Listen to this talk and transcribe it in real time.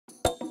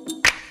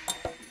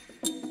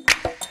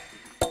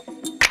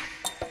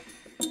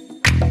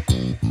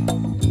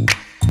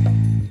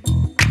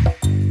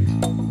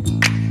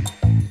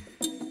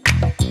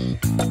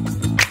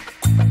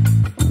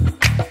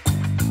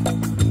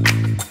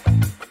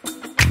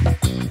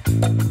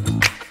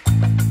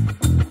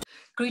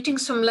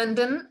Greetings from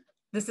London.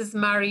 This is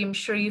Mariam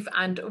Sharif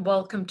and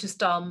welcome to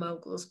Style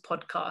Moguls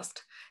podcast.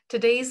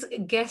 Today's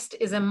guest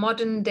is a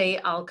modern day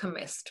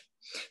alchemist.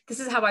 This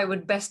is how I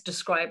would best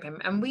describe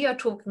him. And we are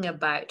talking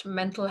about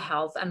mental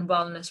health and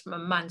wellness from a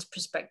man's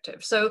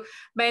perspective. So,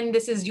 men,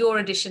 this is your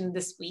edition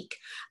this week.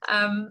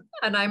 And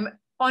I'm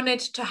honored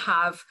to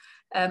have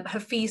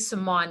Hafeez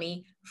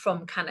Sumani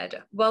from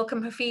Canada.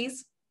 Welcome,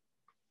 Hafeez.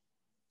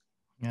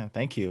 Yeah,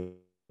 thank you.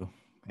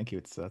 Thank you.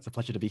 It's a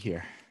pleasure to be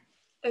here.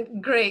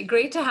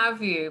 Great to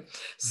have you.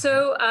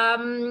 So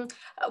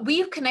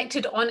we've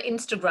connected on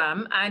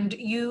Instagram and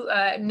you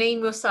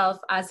name yourself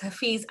as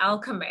Hafeez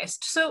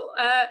Alchemist. So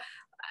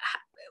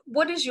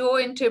what is your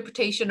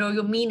interpretation or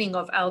your meaning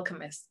of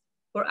alchemist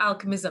or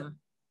alchemism?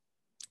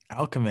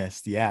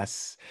 Alchemist,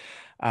 yes.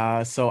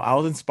 So I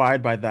was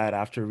inspired by that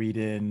after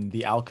reading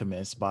The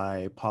Alchemist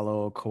by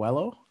Paulo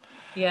Coelho.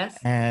 Yes.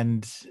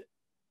 And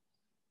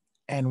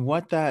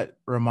what that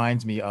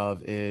reminds me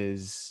of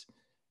is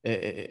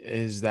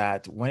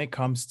that when it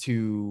comes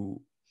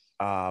to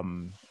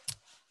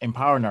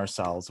empowering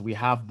ourselves, we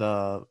have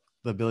the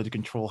ability to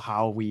control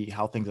how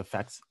things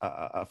affects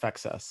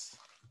us,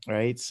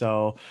 right?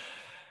 So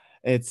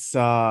it's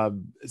so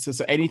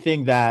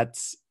anything that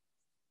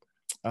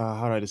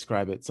how do I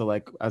describe it? So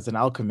like as an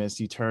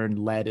alchemist, you turn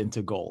lead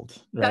into gold,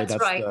 right?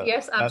 That's right.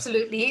 Yes,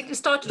 absolutely. It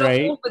started off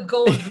Right. all with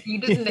gold,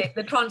 didn't it?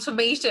 The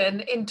transformation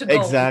into gold.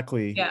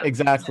 Exactly. Yeah.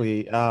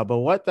 Exactly. But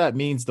what that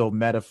means though,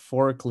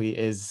 metaphorically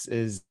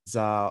is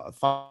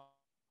thought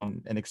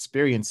and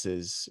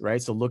experiences,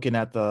 right? So looking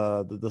at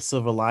the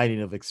silver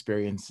lining of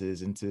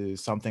experiences into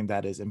something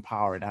that is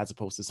empowering as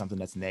opposed to something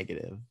that's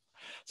negative.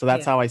 So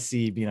that's how I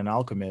see being an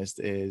alchemist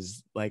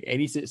is like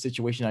any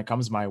situation that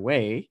comes my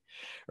way,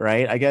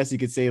 right? I guess you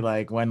could say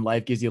like when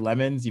life gives you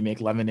lemons, you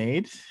make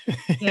lemonade.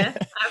 Yes,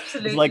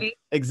 It's like, absolutely.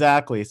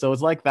 exactly. So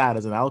it's like that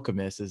as an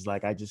alchemist is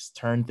like, I just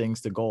turn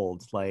things to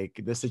gold. Like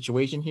this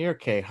situation here,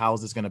 okay, how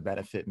is this going to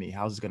benefit me?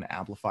 How is this going to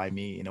amplify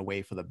me in a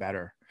way for the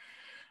better?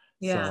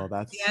 Yeah. So Yeah.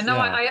 that's, No,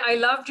 yeah. I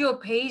loved your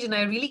page and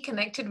I really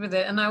connected with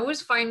it. And I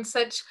always find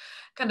such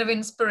kind of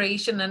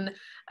inspiration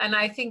and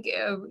I think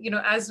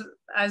as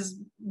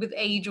with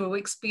age or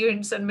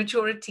experience and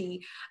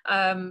maturity,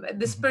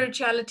 the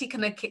spirituality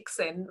kind of kicks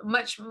in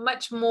much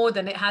more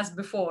than it has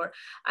before.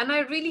 And I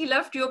really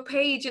loved your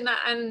page and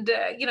I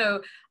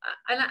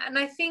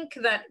think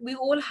that we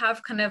all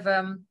have kind of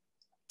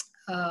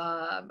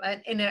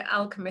an inner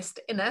alchemist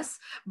in us,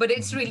 but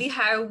it's really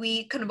how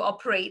we kind of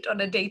operate on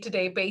a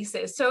day-to-day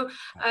basis. So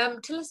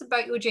tell us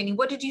about your journey.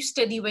 What did you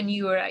study when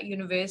you were at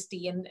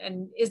university? And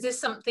is this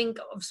something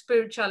of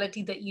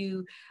spirituality that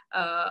you,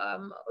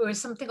 or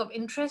something of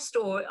interest,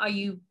 or are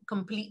you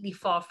completely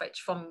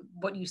far-fetched from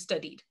what you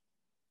studied?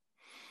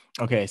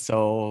 Okay,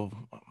 so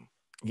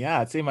yeah,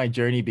 I'd say my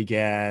journey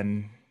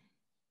began.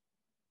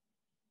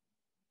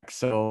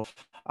 So,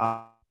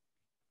 I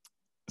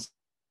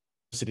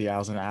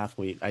was an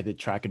athlete. I did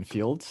track and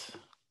field.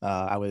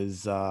 I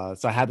was so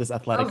I had this Oh,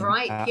 athletic.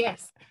 right.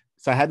 Yes.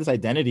 So I had this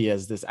identity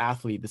as this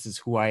athlete. This is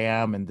who I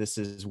am, and this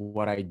is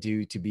what I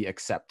do to be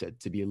accepted,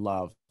 to be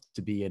loved,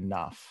 to be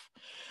enough.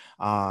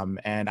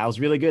 And I was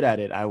really good at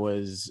it. I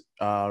was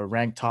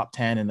ranked top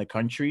 10 in the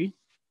country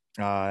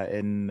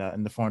in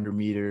the 400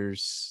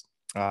 meters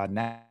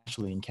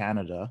nationally in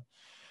Canada.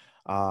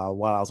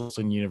 While I was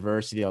also in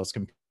university, I was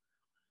competing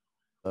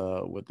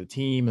with the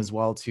team as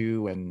well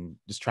too, and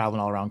just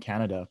traveling all around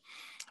Canada.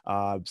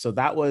 So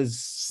that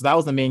was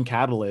the main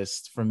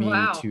catalyst for me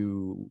Wow.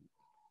 to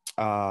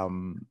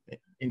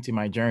into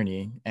my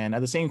journey. And at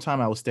the same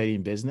time, I was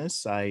studying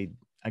business. I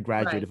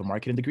graduated Right. with a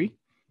marketing degree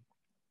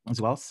as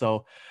well.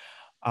 So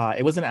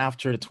it wasn't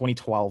after the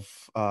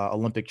 2012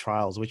 Olympic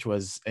trials, which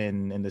was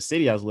in the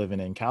city I was living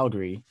in,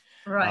 Calgary,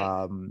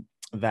 Right.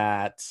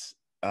 that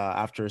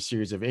after a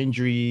series of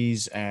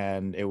injuries,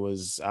 and I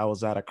was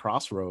at a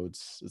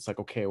crossroads. It's like,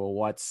 okay, well,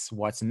 what's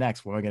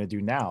next? What am I going to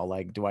do now?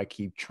 Like, do I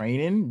keep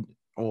training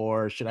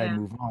or should I Yeah.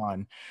 move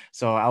on?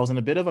 So I was in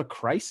a bit of a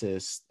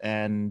crisis,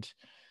 and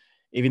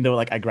even though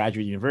like I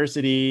graduated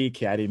university,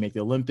 okay, I didn't make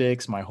the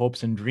Olympics, my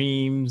hopes and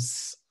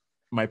dreams,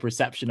 my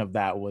perception of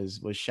that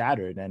was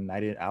shattered, and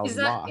I was Is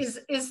that lost.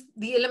 is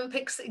the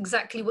Olympics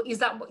exactly what is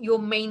that what your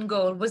main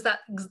goal? Was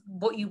that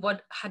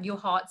what had your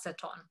heart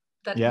set on?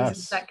 That was Yes.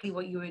 exactly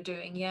what you were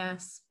doing.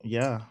 Yes.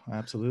 Yeah,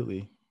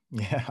 absolutely.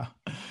 Yeah.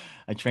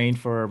 I trained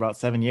for about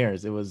 7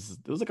 years. It was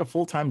like a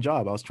full-time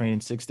job. I was training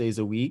 6 days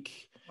a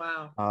week.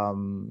 Wow.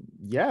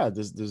 Yeah,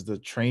 there's the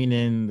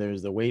training,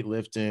 there's the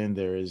weightlifting,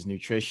 there is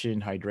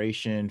nutrition,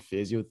 hydration,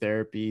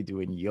 physiotherapy,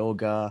 doing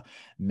yoga,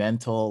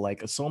 mental,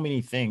 like so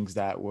many things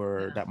Yeah.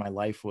 that my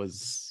life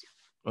was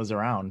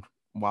around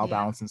while Yeah.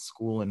 balancing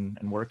school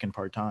and working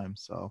part-time.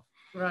 So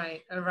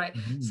Right. All right.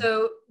 mhm.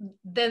 So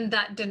then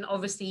that didn't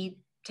obviously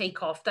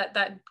take off. That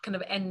kind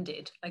of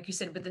ended, like you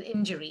said, with an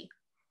injury.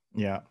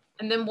 Yeah.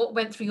 And then what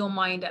went through your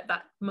mind at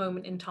that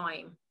moment in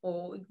time,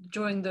 or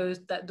during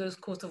those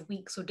course of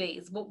weeks or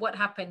days? What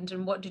happened,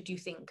 and what did you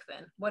think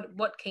then?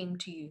 What came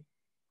to you?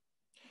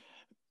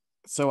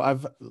 So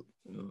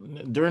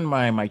During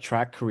my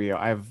track career,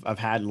 I've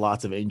had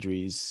lots of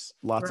injuries,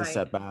 lots of Right.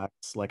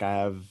 setbacks. Like I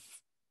have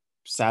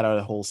sat out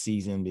a whole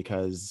season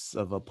because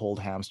of a pulled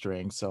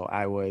hamstring. So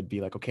I would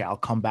be like, okay, I'll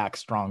come back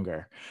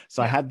stronger.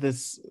 So I Yeah. had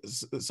this,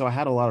 so I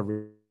had a lot of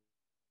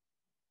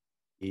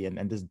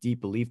and this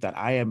deep belief that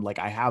I am like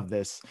I have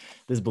this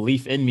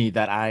belief in me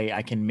that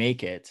I can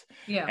make it,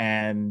 Yeah.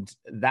 and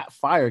that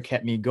fire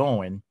kept me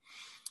going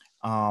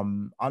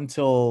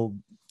until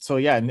so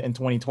yeah in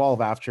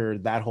 2012 after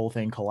that whole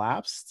thing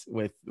collapsed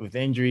with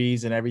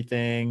injuries and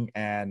everything,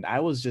 and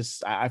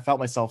I felt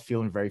myself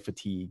feeling very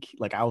fatigued,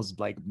 like I was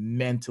like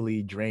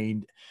mentally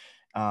drained,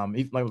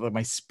 even like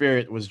my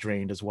spirit was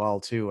drained as well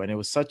too, and it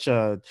was such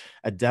a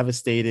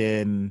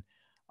devastating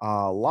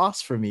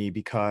loss for me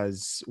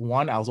because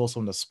one, I was also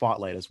in the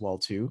spotlight as well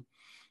too,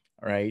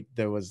 right?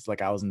 There was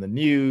like I was in the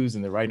news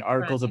and they're writing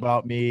articles Right.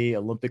 about me,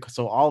 Olympic,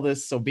 so all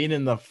this, so being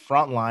in the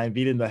front line,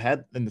 being in the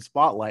head in the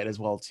spotlight as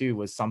well too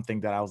was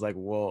something that I was like,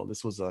 whoa,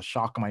 this was a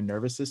shock on my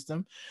nervous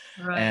system.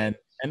 Right.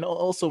 And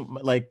also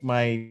like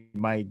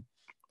my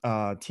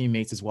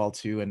teammates as well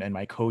too, and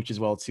my coach as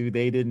well too,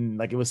 they didn't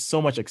like, it was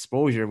so much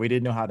exposure, we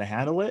didn't know how to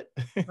handle it.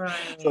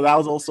 So Right. that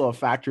was also a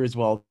factor as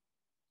well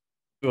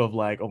of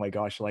like, oh my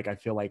gosh, like I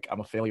feel like I'm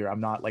a failure,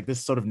 I'm not, like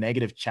this sort of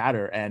negative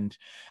chatter, and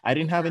I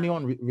didn't have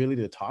anyone really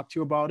to talk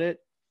to about it.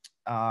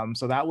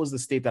 So that was the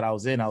state that I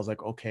was in. I was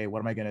like, okay, what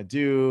am I gonna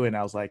do? And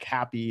I was like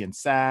happy and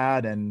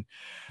sad, and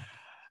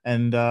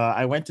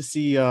I went to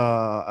see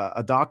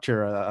a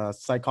doctor, a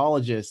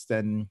psychologist,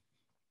 and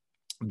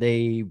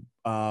they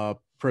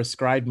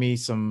prescribed me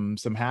some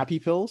happy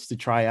pills to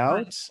try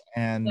Right. out.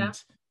 Yeah.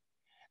 And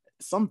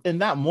some in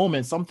that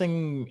moment,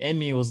 something in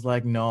me was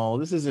like, no,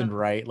 this No. isn't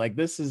right. Like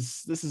this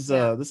is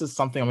Yeah. this is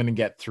something I'm gonna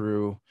get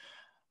through.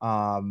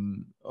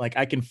 Like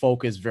I can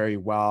focus very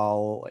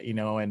well, you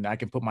know, and I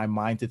can put my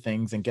mind to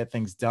things and get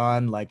things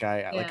done.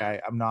 Yeah.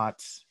 I'm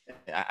not,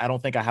 I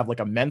don't think I have like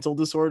a mental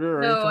disorder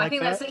or No, anything I like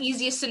think that's that. the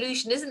easiest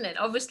solution, isn't it?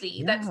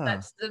 Obviously, Yeah,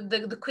 that's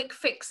the quick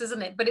fix,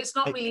 isn't it? But it's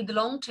not e- really the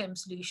long-term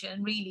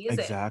solution, really, is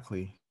it?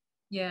 exactly.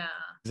 Yeah.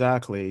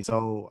 Exactly.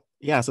 So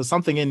yeah, so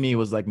something in me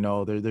was like,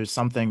 no, there's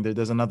something,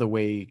 there's another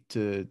way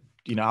to,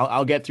 you know,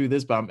 I'll get through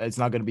this, but it's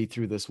not going to be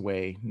through this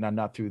way,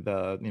 not through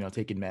the, you know,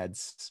 taking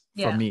meds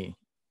from Yeah. me.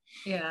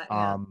 Yeah.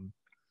 Yeah. Um,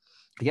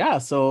 yeah.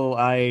 So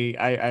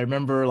I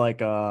remember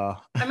like,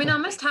 I mean, I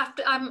must have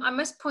to. I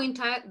must point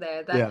out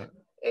there that yeah.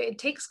 it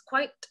takes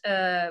quite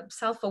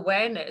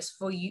self-awareness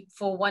for you,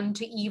 for one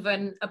to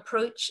even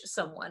approach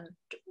someone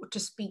to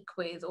speak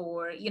with,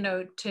 or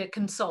to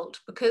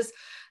consult, because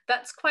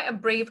that's quite a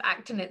brave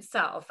act in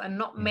itself, and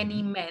not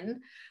many Mhm.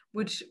 men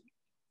would.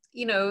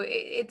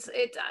 It's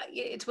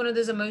one of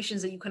those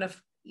emotions that you kind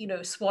of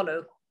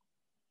swallow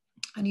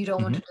and you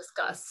don't want to Mhm.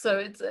 discuss. So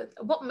it's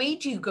what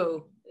made you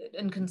go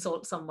and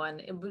consult someone?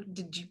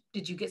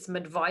 Did you get some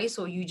advice,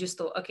 or you just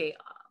thought, okay,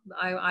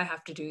 I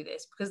have to do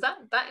this? Because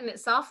that in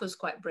itself was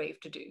quite brave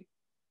to do.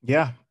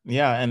 Yeah,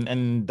 yeah,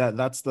 and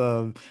that's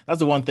the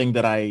one thing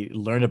that I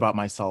learned about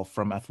myself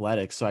from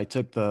athletics. So I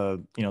took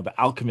the, you know, the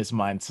alchemist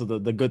mind. So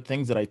the good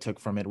things that I took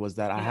from it was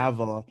that Yeah,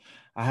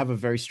 I have a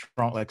very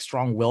strong, like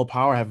strong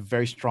willpower. I have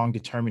very strong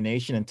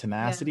determination and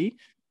yeah, tenacity,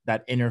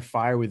 that inner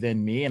fire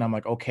within me. And I'm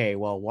like, okay,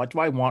 well, what do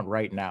I want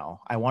right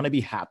now? I want to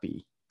be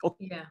happy. Okay,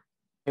 yeah.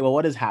 well,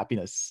 what is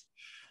happiness?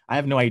 I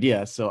have no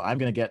idea. So I'm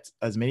gonna get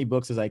as many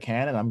books as I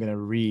can, and I'm gonna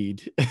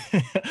read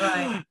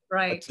Right,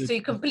 right. to So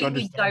you to completely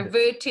understand it.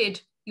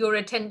 diverted your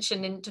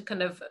attention into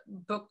kind of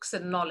books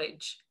and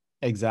knowledge.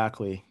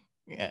 Exactly.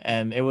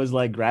 And it was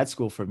like grad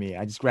school for me.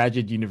 I just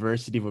graduated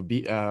university with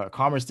a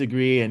commerce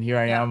degree, and here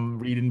I Yeah, am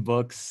reading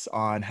books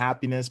on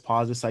happiness,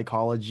 positive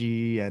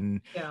psychology,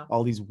 and yeah,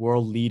 all these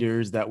world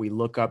leaders that we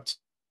look up to,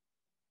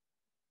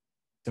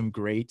 them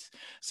great.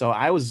 So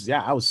I was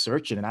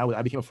searching, and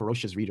I became a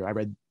ferocious reader. I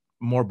read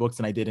more books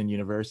than I did in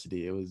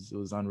university. It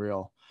was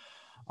unreal.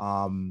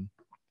 Um,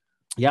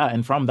 yeah,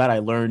 and from that I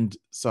learned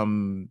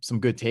some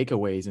good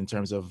takeaways in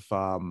terms of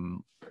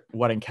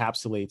what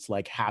encapsulates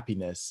like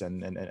happiness,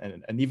 and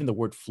even the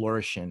word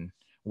flourishing,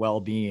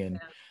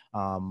 well-being. yeah,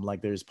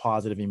 Like there's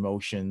positive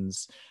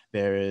emotions,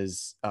 there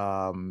is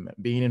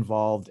being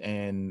involed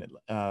in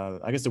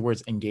I guess the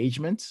word's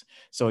engagement.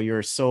 So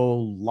you're so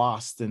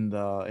lost in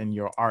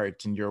your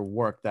art and your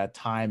work that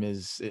time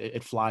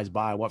it flies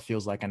by. What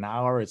feels like an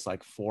hour, it's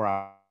like 4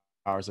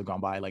 hours have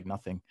gone by like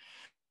nothing.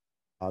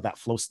 That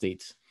flow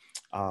state,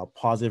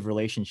 positive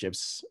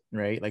relationships,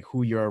 right? Like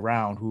who you're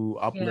around, who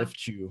yeah,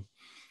 uplifts you,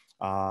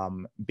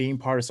 being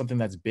part of something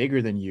that's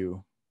bigger than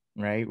you,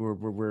 right?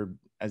 We're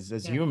as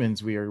yeah,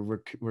 humans,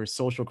 we're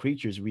social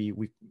creatures. We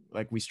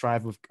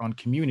strive on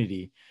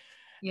community,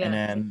 and yeah,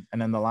 then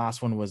the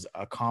last one was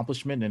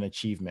accomplishment and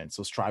achievement.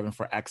 So striving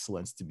for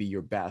excellence to be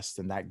your best,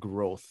 and that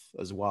growth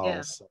as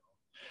well. yeah, So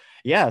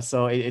yeah,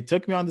 so it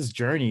took me on this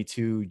journey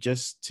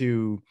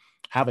to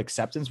have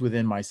acceptance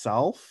within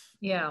myself,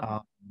 yeah,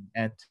 um,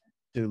 and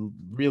to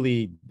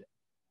really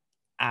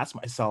ask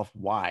myself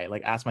why,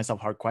 like ask myself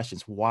hard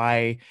questions.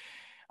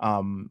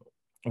 Um,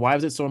 why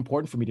was it so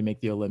important for me to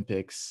make the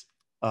Olympics?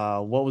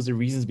 what was the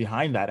reasons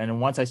behind that. And then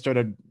once I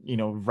started,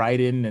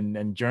 writing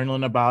and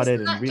journaling about Isn't it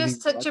and that really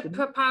just such a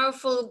reflecting.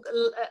 powerful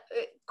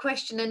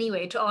question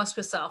anyway to ask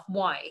yourself?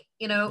 Why?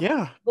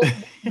 Yeah.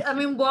 I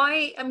mean,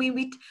 why? I mean,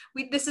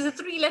 we this is a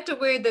three-letter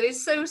word that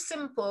is so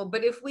simple,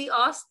 but if we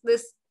ask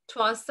this to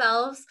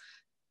ourselves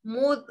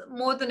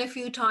more than a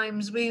few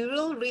times, we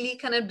will really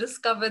kind of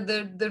discover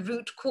the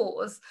root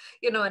cause,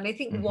 and I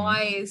think Hmm.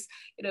 why is,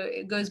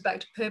 it goes back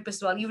to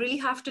purpose. Well, you really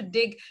have to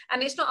dig,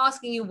 and it's not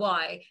asking you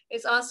why,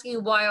 it's asking you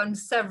why on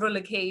several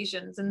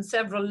occasions and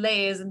several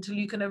layers until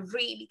you kind of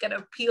really kind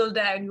of peel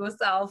down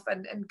yourself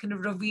and kind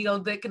of reveal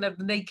the kind of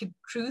naked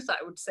truth,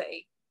 I would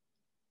say.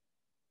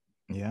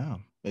 Yeah,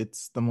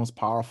 it's the most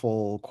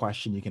powerful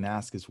question you can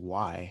ask is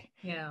why,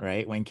 Yeah.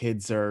 right? When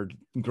kids are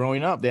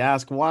growing up, they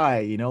ask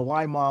why,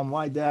 why mom,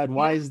 why dad, Yeah.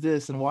 why is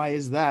this and why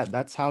is that?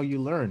 That's how you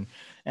learn.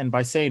 And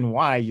by saying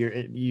why,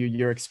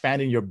 you're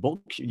expanding your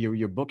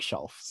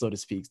bookshelf, so to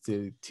speak,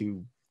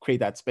 to create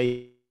that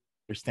space.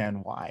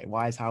 Understand why.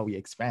 Why is how we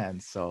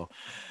expand. So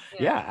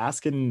Yeah. yeah,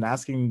 asking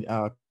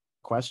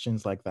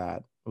questions like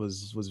that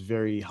was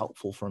very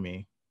helpful for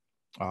me.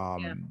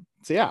 Yeah.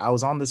 So yeah, I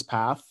was on this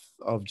path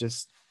of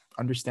just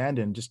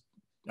understanding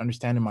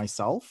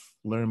myself,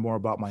 learn more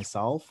about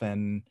myself,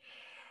 and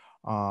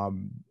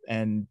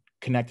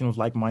connecting with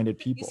like-minded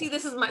You see, people.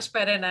 this is much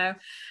better now.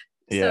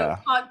 So Yeah,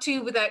 part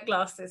two without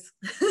glasses.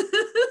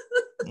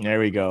 there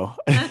we go.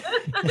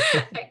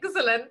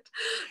 Excellent.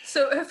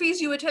 So, Hafiz,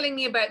 you were telling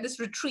me about this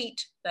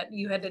retreat that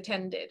you had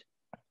attended.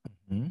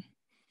 Mhm.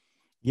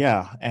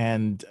 Yeah,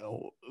 and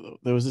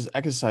there was this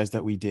exercise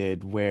that we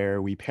did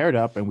where we paired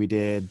up and we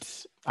did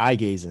eye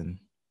gazing,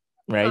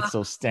 right? Ah,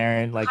 So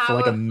staring like for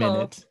like a powerful.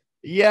 minute.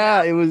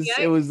 Yeah, Yeah, it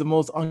yeah, was the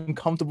most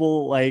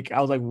uncomfortable. Like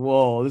I was like,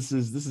 whoa, this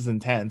is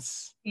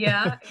intense.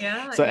 yeah,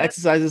 yeah, So yeah.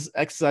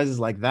 exercises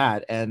like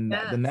that. And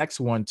the Yes. next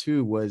one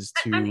too was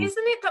And to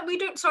isn't it that we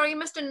don't, sorry, I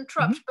must Mhm,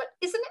 interrupt, but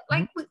isn't it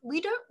like mhm.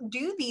 we don't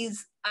do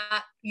these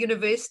at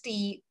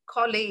university,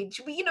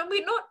 college? We're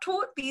not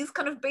taught these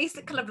kind of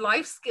basic kind of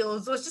life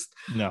skills, or just,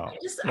 No, I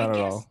not at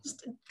guess, all.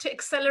 just to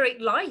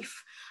accelerate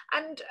life.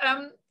 And,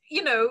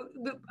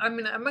 I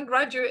mean, I'm a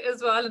graduate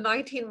as well in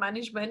IT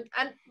management.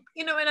 And,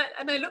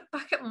 and I look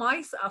back at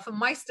myself and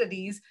my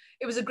studies,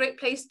 it was a great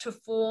place to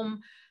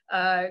form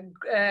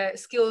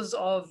skills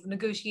of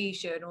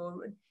negotiation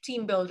or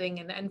team building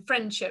and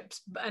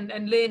friendships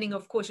and learning,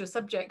 of course, your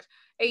subject.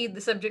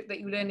 The subject that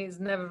you learn is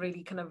never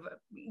really kind of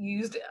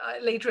used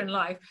later in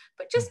life,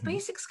 but just Mhm,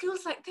 basic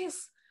skills like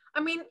this.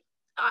 I mean,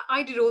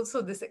 I did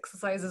also this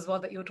exercise as well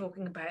that you're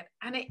talking about,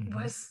 and it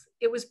mhm.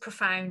 was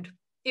profound.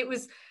 It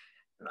was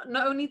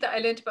not only that I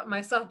learned about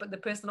myself, but the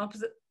person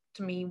opposite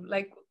to me,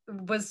 like,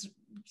 was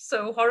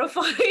so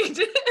horrified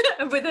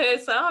with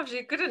herself.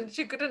 She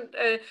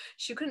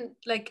couldn't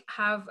like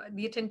have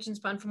the attention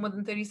span for more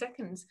than 30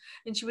 seconds,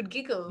 and she would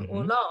giggle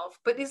or Mhm. laugh.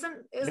 But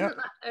isn't Yep.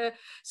 that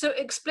so?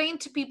 Explain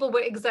to people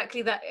what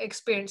exactly that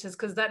experience is,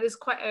 because that is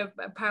quite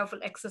a powerful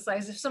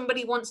exercise. If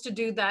somebody wants to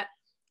do that,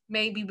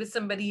 maybe with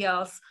somebody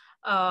else,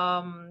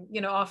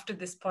 after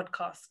this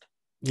podcast.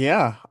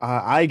 Yeah,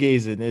 eye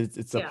gazing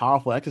it's a Yeah.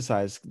 powerful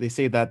exercise. They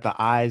say that the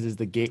eyes is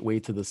the gateway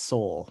to the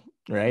soul,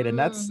 right? And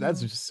that's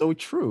Mm. so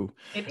true,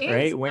 It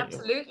right? is, When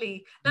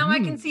absolutely. Now I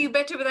can Mhm. see you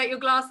better without your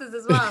glasses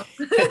as well.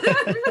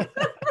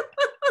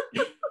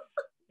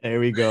 There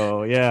we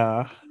go.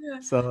 Yeah. Yeah.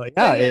 So So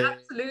yeah, yeah,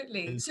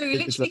 absolutely. So you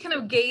it's a literally kind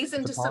of gaze it's a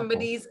into powerful.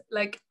 somebody's,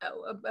 like,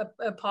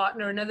 a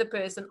partner, another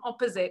person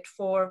opposite,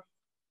 for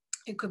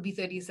it could be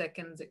 30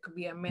 seconds, it could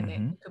be a minute,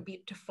 Hmm. it could be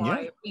up to Yeah.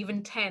 5,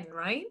 even 10,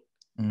 right?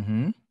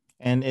 Hmm.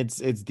 And it's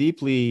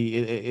deeply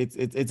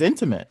it's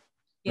intimate,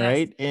 Yes.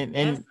 right? And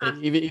Yes.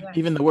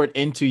 even Yes. the word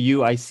into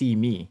you, I see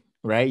me,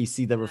 right? You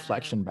see the Uh,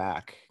 reflection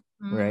back,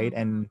 mm. right?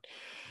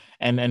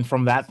 And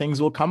from that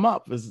things will come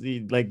up as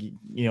like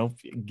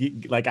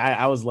like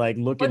I was like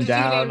What looking did you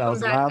down, learn I from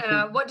was that?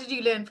 laughing. What did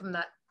you learn from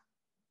that?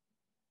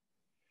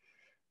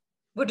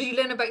 What did you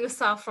learn about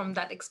yourself from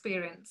that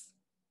experience?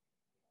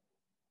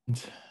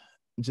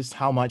 Just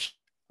how much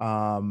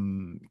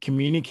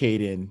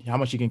communicating, how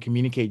much you can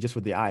communicate just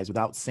with the eyes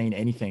without saying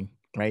anything,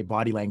 right?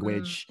 Body Mm.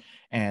 language.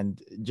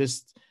 And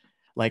just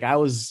like I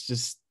was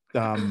just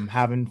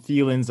having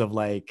feelings of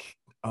like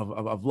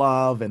of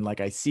love, and like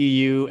I see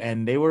you,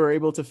 and they were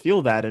able to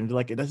feel that and be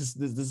like this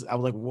I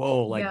was like,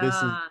 whoa, like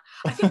this is Yeah,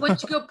 I think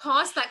once you go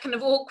past that kind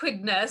of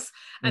awkwardness,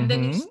 and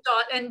then you mm-hmm,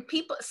 start, and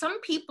some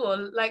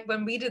people, like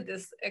when we did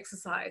this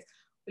exercise,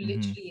 were mm-hmm,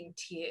 literally in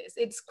tears.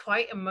 It's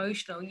quite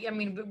emotional. I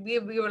mean, we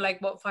were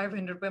like, what,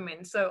 500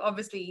 women. So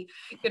obviously,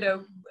 you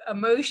know,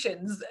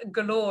 emotions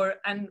galore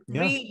and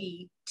yeah,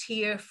 really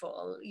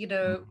tearful,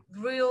 mm-hmm,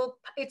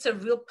 it's a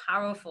real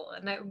powerful.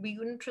 And it would be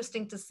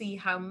interesting to see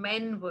how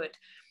men would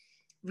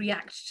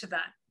react to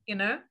that,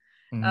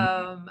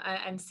 mm-hmm.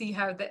 and see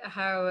how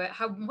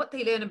what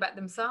they learn about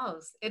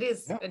themselves. It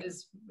is Yeah, it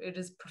is it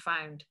is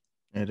profound.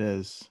 it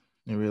is,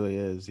 it really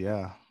is.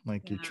 Yeah,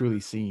 like you're Yeah, truly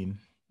seen.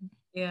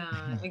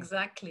 yeah,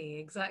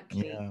 exactly.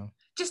 Yeah.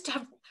 Just to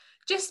have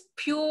just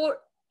pure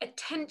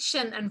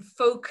attention and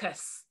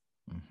focus,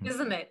 Mm-hmm.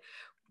 isn't it?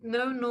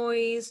 no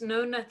noise,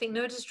 no nothing,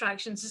 no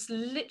distractions, just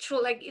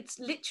literal, like it's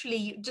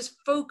literally just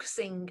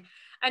focusing.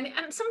 And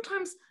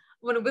sometimes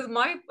when with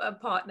my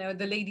partner,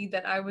 the lady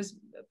that I was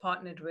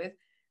partnered with,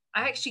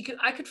 I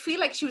could feel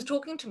like she was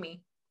talking to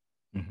me.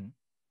 Mhm.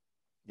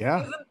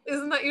 Yeah,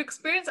 Isn't that your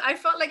experience? I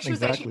felt like she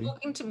was actually exactly.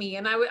 talking to me,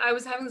 and I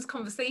was having this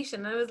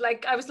conversation. And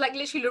I was like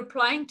literally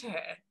replying to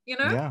her, you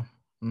know? Yeah.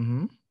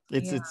 Hmm.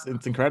 It's Yeah,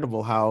 it's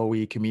incredible how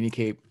we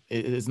communicate.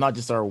 It's not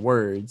just our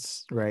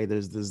words, right?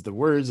 There's the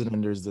words and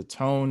then there's the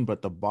tone,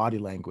 but the body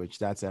language,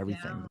 that's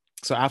everything. yeah,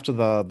 So after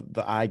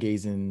the eye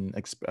gazing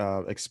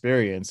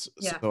experience,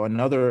 yeah. so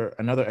another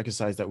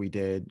exercise that we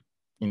did,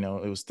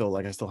 it was still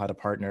like I still had a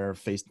partner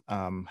face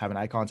having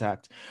eye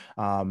contact,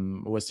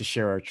 was to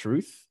share our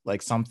truth,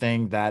 like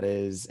something that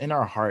is in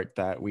our heart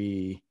that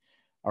we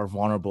are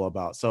vulnerable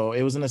about. So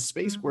it was in a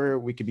space Mm, where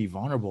we could be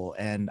vulnerable,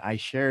 and I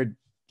shared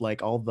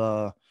like all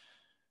the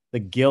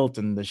guilt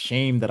and the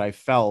shame that I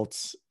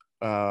felt,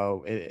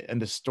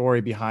 and the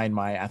story behind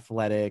my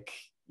athletic,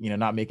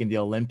 not making the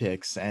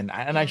Olympics, and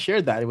I yeah,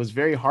 shared that. It was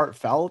very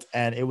heartfelt,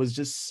 and it was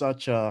just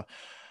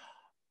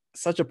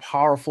such a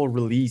powerful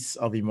release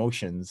of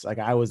emotions. Like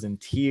I was in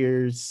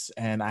tears,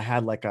 and I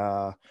had like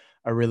a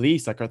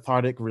release, like a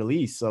cathartic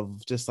release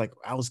of just like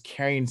I was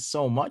carrying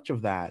so much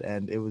of that,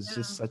 and it was yeah.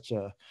 just such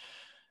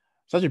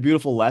a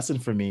beautiful lesson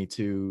for me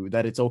to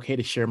that it's okay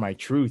to share my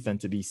truth and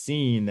to be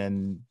seen,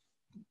 and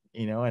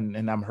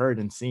and I'm heard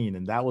and seen,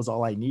 and that was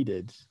all I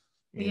needed,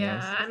 you know.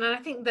 Yeah, and I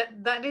think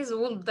that that is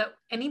all that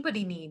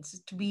anybody needs,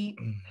 to be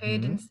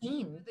heard Mhm. and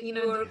seen. You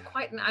know, you're Yeah.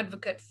 quite an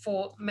advocate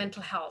for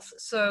mental health.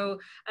 So,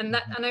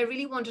 Mhm. and I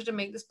really wanted to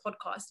make this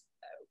podcast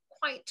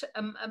quite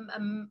a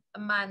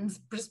man's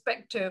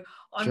perspective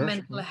on Sure,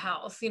 mental sure.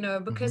 health, you know,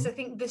 because I Mhm.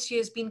 think this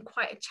year's been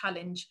quite a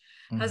challenge,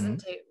 Mhm.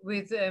 hasn't it,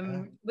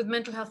 Yeah. with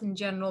mental health in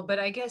general. But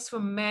I guess for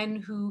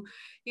men who,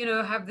 you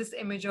know, have this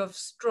image of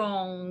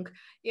strong,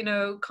 you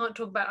know, can't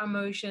talk about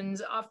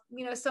emotions, are,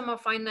 you know, some are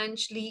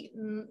financially,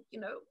 you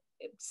know,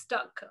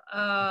 stuck,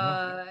 Yeah.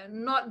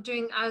 not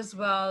doing as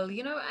well,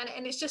 you know,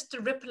 and it's just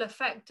a ripple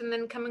effect. And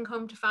then coming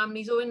home to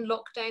families or in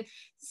lockdown,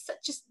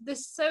 such as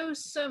there's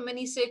so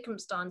many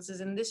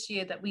circumstances in this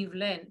year that we've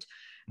learned.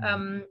 Mhm.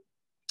 um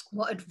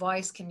what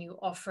advice can you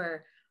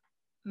offer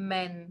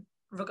men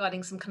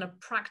regarding some kind of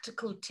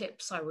practical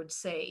tips, I would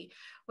say,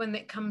 when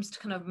it comes to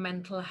kind of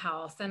mental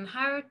health and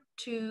how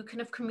to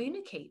kind of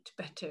communicate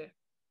better?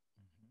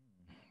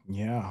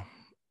 Yeah.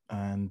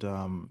 And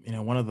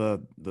one of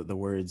the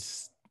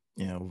words,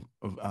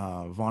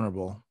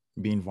 vulnerable,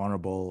 being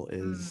vulnerable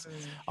is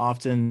Mm,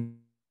 often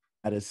that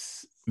is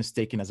mistaken as a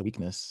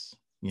weakness,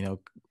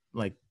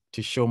 like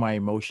to show my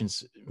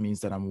emotions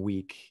means that I'm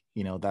weak.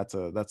 That's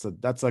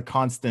a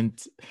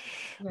constant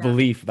yeah,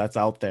 belief that's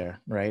out there,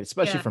 right?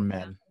 Especially yeah, for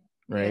men,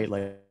 yeah, right?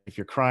 Like if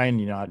you're crying,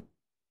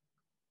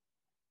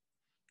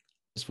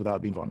 just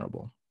without being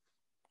vulnerable,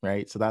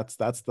 right? So that's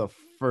the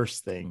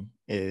first thing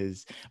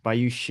is by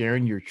you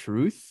sharing your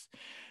truth,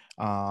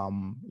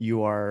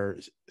 you are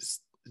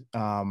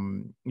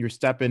you're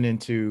stepping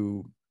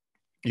into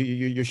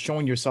you're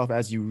showing yourself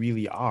as you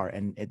really are,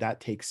 and that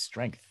takes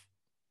strength,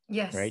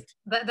 yes, right?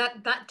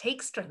 that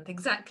takes strength,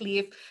 exactly.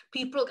 If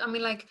people, I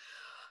mean, like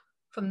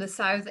from the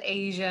South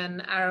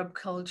Asian Arab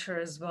culture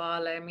as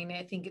well, I mean,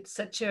 I think it's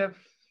such a,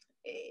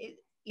 it,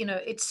 you know,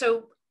 it's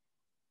so,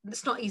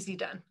 it's not easily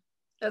done.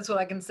 That's what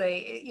I can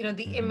say. You know,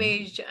 the Hmm.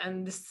 image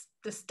and this,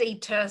 the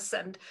status,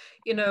 and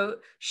you know,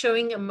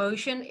 showing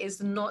emotion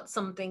is not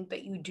something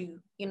that you do.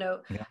 You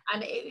know, Yeah.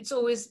 and it's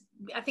always,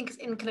 I think it's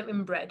in kind of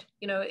inbred.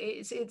 You know,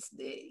 it's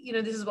you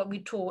know, this is what we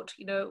taught.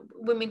 You know,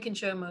 women can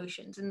show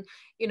emotions, and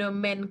you know,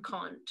 men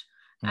can't.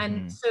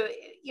 And Hmm. so,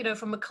 you know,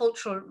 from a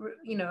cultural,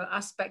 you know,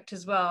 aspect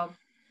as well,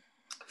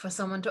 for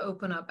someone to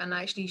open up and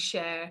actually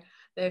share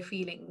their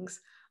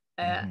feelings,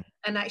 uh,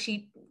 Hmm. and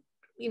actually,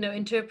 you know,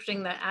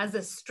 interpreting that as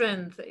a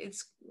strength,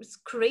 it's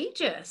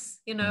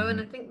courageous, you know. And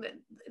Hmm. I think that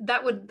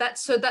that would,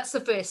 that's, so that's the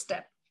first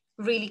step,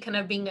 really kind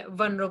of being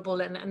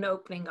vulnerable and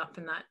opening up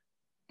in that.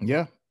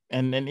 Yeah.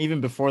 And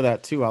even before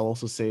that too, I'll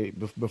also say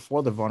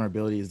before the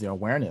vulnerability is the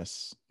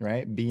awareness,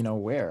 right? Being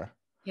aware,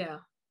 Yeah,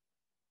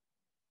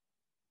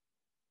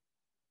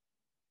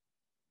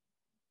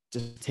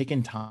 just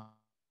taking time,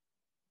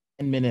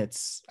 10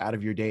 minutes out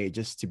of your day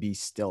just to be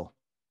still,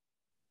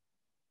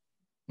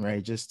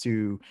 right? Just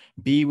to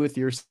be with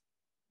yourself.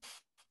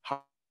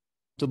 How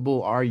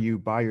comfortable are you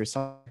by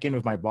yourself? Check in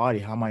with my body.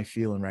 How am I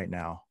feeling right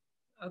now?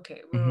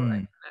 okay, we're all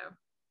right Hmm. now.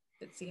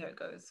 Let's see how it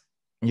goes.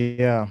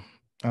 Yeah.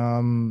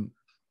 Um,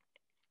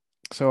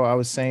 so I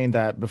was saying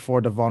that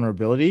before the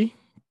vulnerability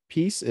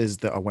piece is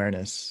the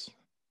awareness.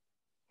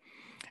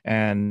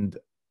 And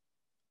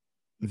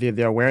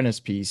the awareness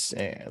piece,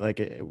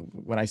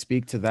 when I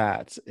speak to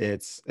that,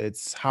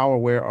 it's how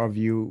aware of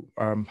you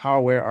how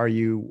aware are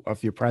you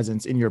of your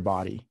presence in your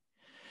body,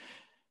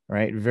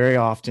 right? Very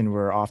often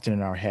we're often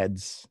in our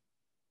heads.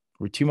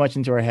 We're too much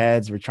into our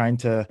heads. We're trying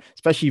to,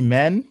 especially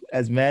men,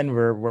 as men,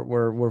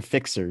 we're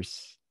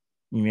fixers.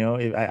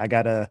 I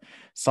gotta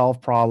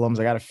solve problems.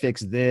 I gotta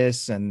fix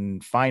this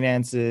and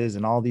finances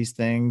and all these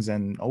things,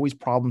 and always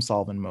problem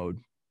solving mode.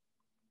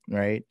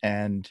 right?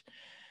 And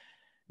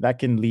that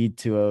can lead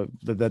to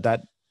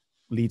that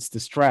leads to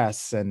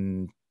stress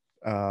and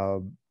uh,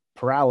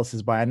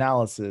 paralysis by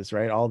analysis,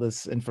 right? All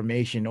this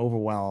information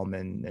overwhelm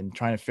and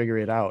trying to figure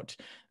it out,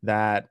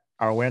 that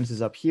our awareness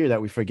is up here,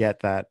 that we forget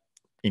that,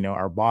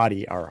 our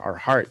body, our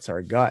hearts,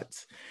 our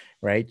guts,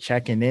 right?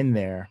 Checking in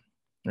there,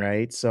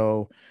 right?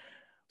 So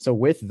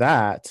with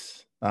that,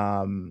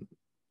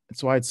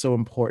 that's why it's so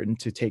important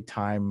to take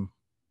time,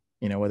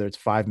 whether it's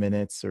 5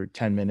 minutes or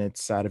 10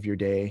 minutes out of your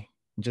day,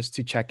 just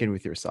to check in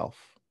with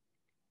yourself.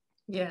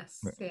 Yes,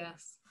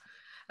 yes.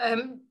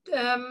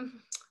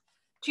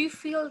 Do you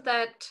feel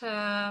that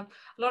a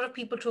lot of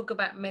people talk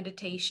about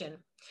meditation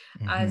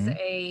as Mm-hmm.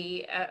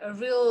 a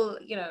real,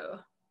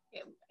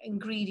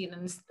 ingredient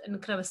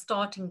and kind of a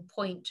starting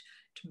point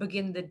to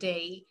begin the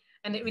day,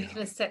 and it really Yeah.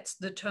 kind of sets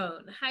the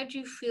tone? How do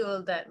you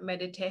feel that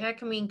meditate? How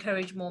can we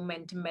encourage more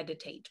men to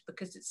meditate?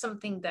 Because it's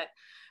something that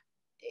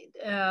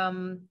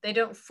they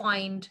don't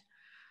find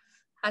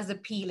as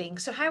appealing.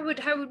 So how would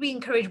we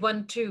encourage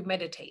one to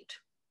meditate?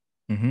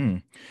 Mm-hmm.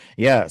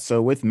 Yeah.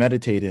 So with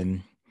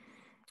meditating,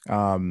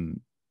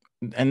 um,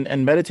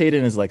 and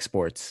meditating is like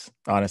sports.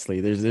 Honestly,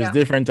 there's Yeah,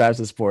 different types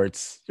of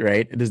sports,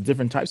 right? There's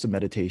different types of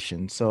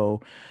meditation.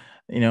 So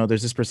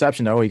there's this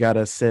perception that, oh, you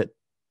gotta sit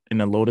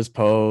in a lotus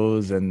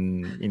pose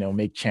and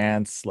make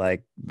chants.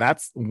 Like,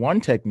 that's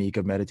one technique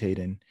of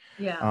meditating.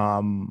 yeah.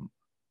 Um,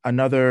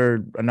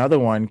 another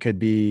one could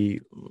be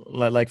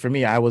like for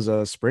me, I was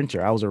a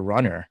sprinter, I was a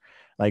runner.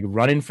 Like,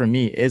 running for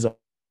me is a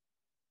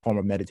form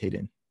of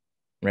meditating,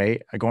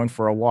 right? Going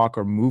for a walk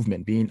or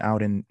movement, being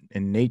out in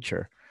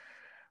nature.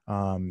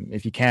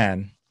 If you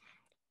can,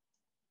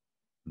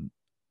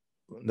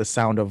 the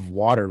sound of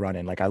water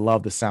running. Like, I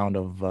love the sound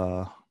of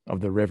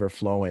the river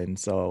flowing.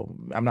 So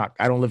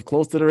I don't live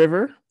close to the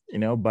river,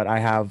 but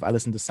I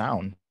listen to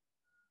sound.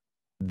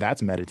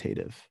 That's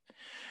meditative.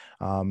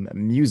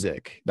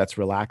 Music that's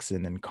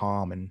relaxing and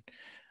calm, and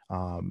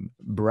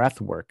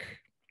breath work,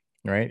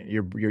 right?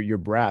 Your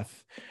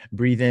breath.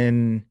 Breathe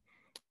in,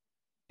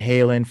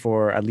 inhale in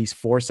for at least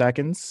 4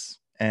 seconds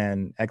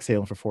and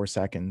exhale for 4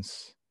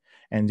 seconds.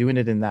 And doing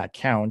it in that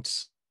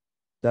count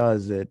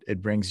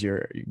it brings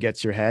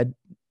gets your head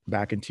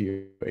back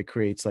into it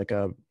creates like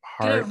a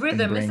Kind heart of and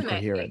rhythm, brain isn't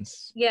it?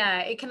 coherence. Yeah,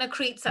 it kind of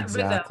creates that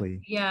rhythm.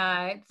 Exactly.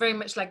 Yeah, it's very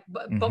much like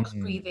box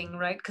Hmm. breathing,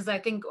 right? Because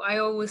I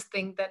always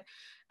think that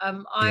I,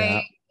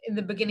 Yeah. in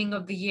the beginning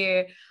of the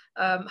year,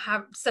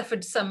 have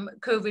suffered some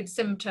COVID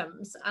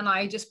symptoms, and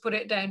I just put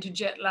it down to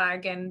jet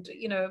lag, and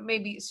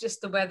maybe it's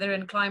just the weather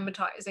and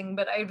climatizing,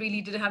 but I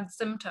really did have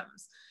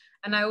symptoms.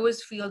 And I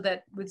always feel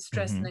that with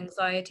stress Hmm. and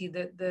anxiety,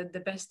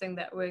 the best thing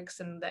that works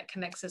and that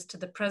connects us to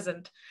the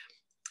present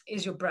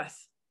is your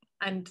breath.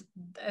 And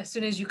as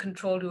soon as you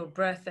control your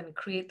breath and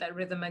create that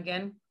rhythm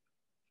again,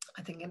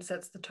 I think it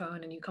sets the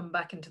tone, and you come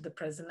back into the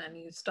present and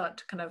you start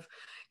to kind of,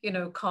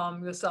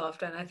 calm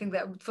yourself. And I think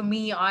that for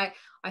me, I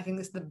think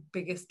this is the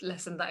biggest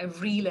lesson that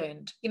I've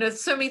relearned.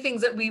 So many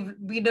things that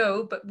we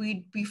know, but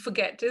we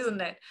forget,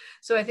 isn't it?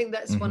 So I think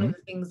that's one of Hmm.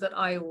 the things that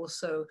I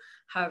also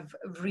have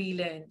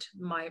relearned,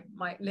 my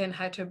learn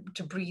how to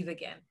breathe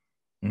again.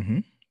 Hmm.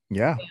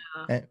 Yeah.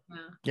 Yeah, And,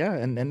 yeah,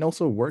 yeah, and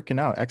also working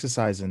out,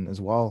 exercising as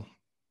well.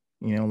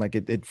 Like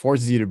it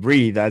forces you to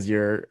breathe as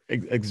you're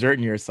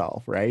exerting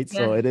yourself, right?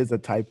 So yeah, it is a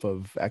type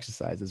of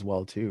exercise as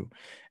well too.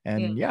 yeah,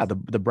 And yeah,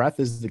 the breath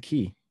is the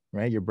key,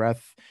 right? Your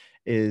breath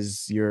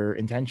is your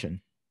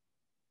intention,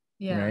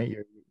 yeah. right?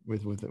 You're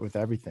with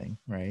everything,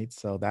 right?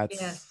 So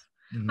Yes. that's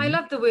I hmm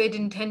love the word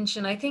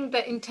intention. I think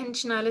that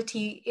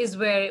intentionality is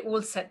where it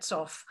all sets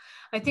off.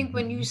 I think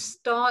when you hmm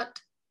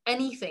start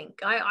anything,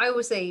 I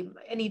always say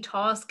any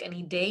task,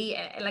 any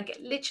day, like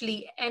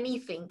literally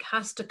anything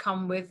has to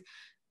come with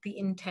the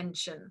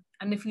intention.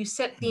 And if you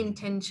set the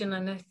intention,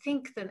 and I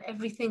think that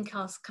everything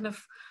else kind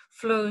of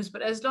flows,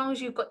 but as long as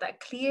you've got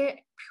that clear,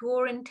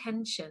 pure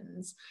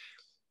intentions,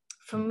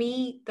 for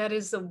me, that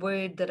is a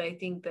word that I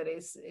think that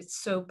it's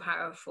so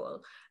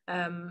powerful.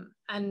 And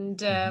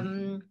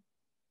hmm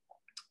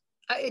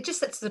it just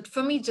sets the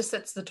for me just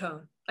sets the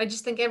tone. I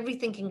just think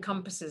everything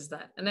encompasses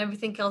that, and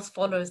everything else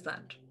follows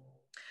that.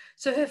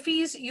 So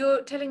Hafiz,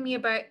 you're telling me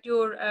about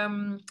your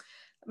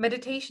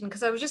meditation,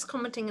 because I was just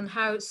commenting on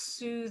how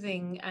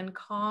soothing and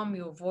calm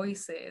your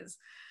voice is.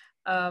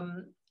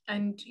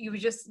 And you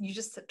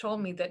just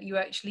told me that you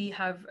actually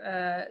have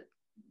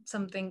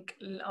something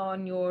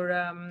on your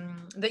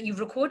that you've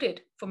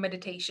recorded for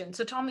meditation.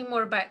 So tell me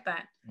more about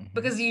that, hmm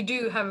because you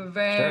do have a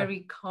Sure.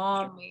 very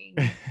calming,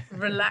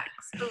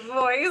 relaxed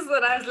voice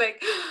that I was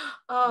like,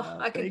 oh,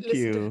 I could Thank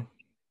listen to you.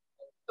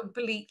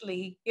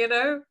 completely, you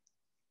know?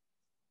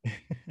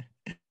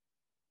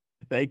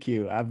 Thank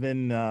you. I've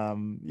been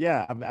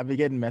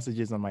getting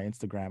messages on my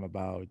Instagram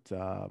about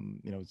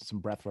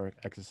some breathwork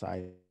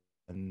exercise,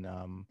 and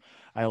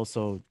I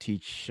also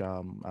teach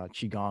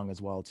qigong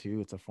as well too.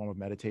 It's a form of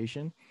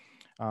meditation.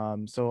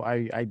 So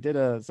I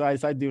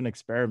decided to do an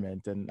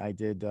experiment, and I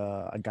did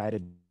a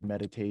guided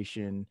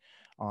meditation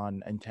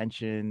on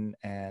intention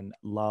and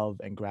love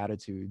and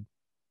gratitude,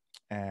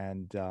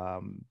 and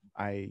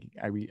I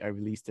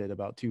released it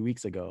about 2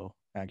 weeks ago.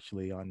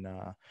 actually on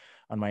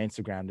my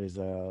Instagram. There's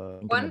a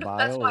link in the Wonderful.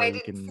 That's bio why I where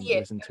you didn't can see it.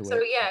 listen to So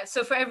it. yeah,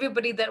 so for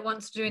everybody that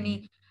wants to do Mhm.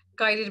 any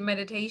guided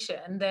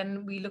meditation,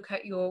 then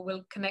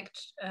we'll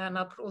connect and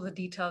I'll put all the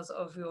details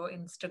of your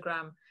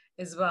Instagram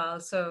as well.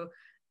 So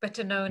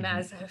better known Mhm.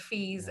 as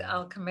Hafeez Yeah,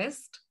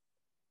 Alchemist.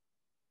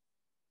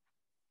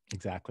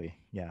 exactly.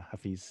 Yeah,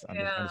 Hafeez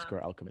Yeah,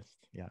 underscore Alchemist.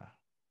 Yeah.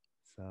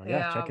 So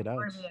yeah, check yeah, it out.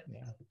 brilliant.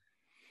 Yeah.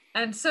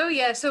 And so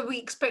yeah, so we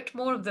expect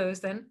more of those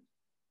then.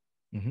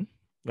 Mm-hmm.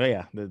 But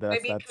yeah,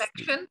 Maybe a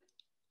collection.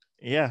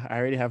 yeah. I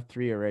already have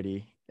three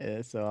already,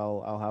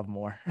 so I'll have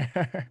more.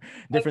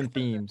 Different Excellent.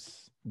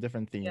 themes,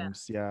 different Yeah.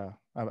 themes. Yeah,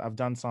 I've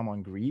done some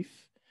on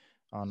grief,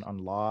 on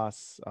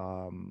loss.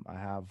 I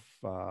have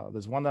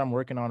there's one that I'm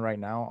working on right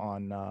now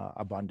on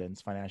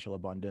abundance, financial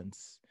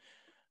abundance.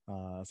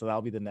 So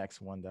that'll be the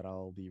next one that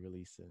I'll be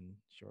releasing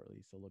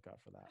shortly. So look out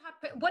for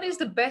that. What is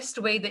the best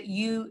way that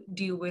you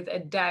deal with a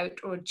doubt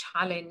or a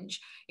challenge?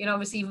 You know,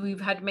 obviously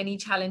we've had many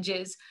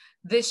challenges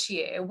this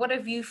year. What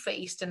have you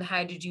faced and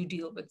how did you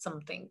deal with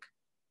something?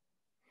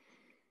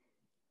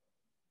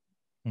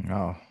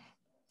 Oh,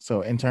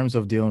 so in terms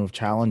of dealing with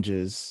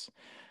challenges,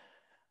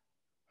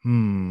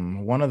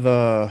 hmm, one of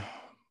the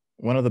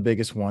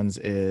biggest ones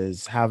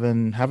is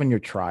having your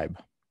tribe,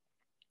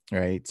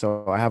 right?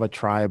 So I have a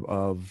tribe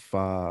of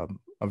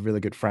really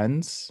good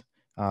friends.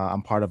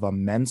 I'm part of a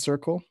men's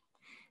circle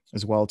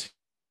as well,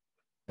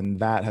 and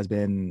that has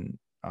been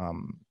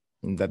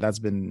that's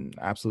been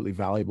absolutely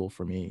valuable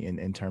for me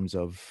in terms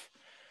of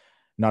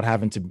not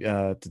having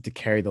to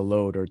carry the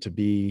load or to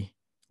be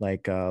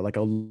like a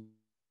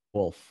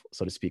wolf,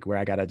 so to speak, where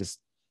I gotta just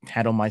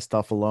handle my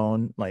stuff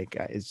alone. Like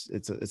it's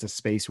a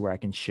space where I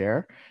can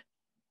share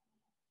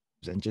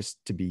and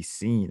just to be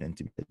seen and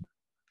to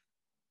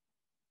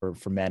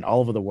for men all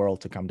over the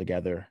world to come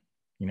together.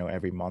 You know,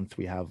 every month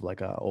we have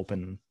like a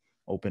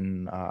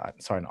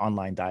an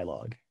online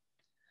dialogue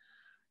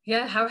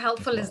Yeah, how as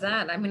helpful is well.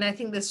 that? I mean, I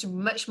think there's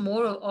much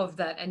more of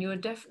that, and you're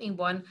definitely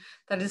one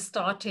that has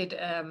started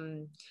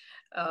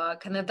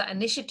kind of that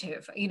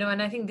initiative, you know.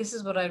 And I think this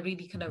is what I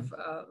really kind Hmm. of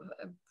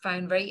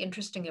found very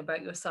interesting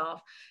about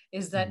yourself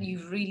is that Hmm.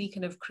 you've really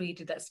kind of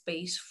created that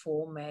space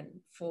for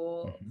men,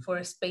 Hmm. for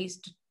a space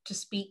to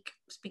speak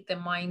their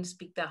minds,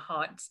 speak their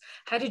hearts.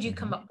 How did you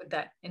come Hmm. up with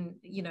that, and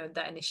you know,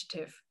 that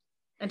initiative?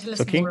 And tell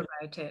So us more King,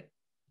 about it.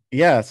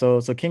 yeah, so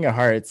King of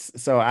Hearts.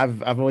 So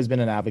I've always been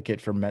an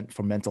advocate for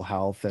mental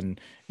health and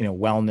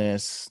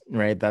wellness,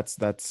 right? That's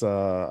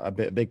a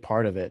big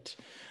part of it.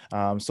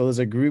 So there's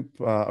a group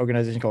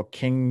organization called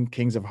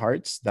Kings of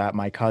Hearts that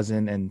my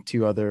cousin and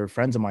two other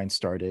friends of mine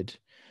started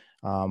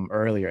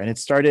earlier, and it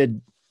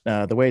started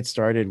the way it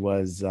started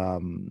was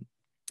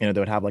they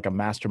would have like a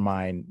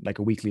mastermind, like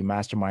a weekly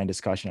mastermind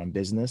discussion on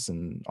business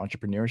and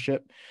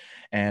entrepreneurship,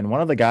 and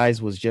one of the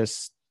guys was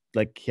just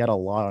like he had a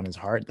lot on his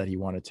heart that he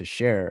wanted to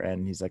share,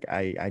 and he's like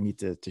I need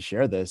to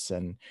share this,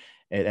 and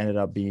it ended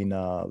up being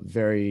a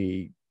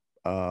very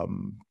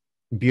um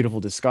beautiful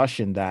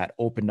discussion that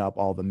opened up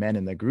all the men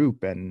in the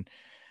group and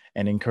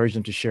encouraged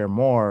them to share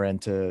more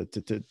and to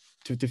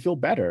feel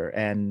better,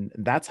 and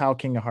that's how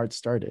King of Hearts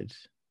started.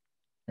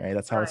 Right,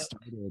 that's how it Right.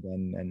 started.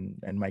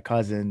 And my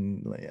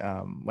cousin,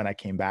 when I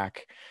came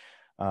back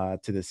to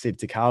the city,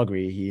 to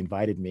Calgary, he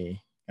invited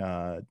me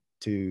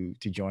to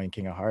join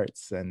King of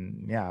Hearts,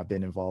 and yeah, I've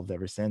been involved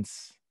ever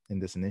since in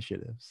this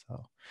initiative.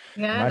 So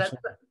I'm Yeah, that's actually,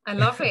 I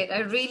love it. I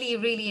really,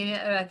 really,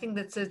 I think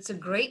that's it's a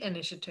great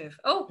initiative.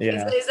 Oh,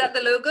 yeah, is that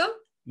the logo?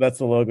 that's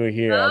the logo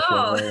here. Actually,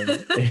 I'm Oh,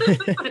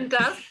 wearing.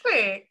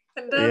 fantastic,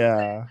 fantastic.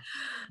 Yeah.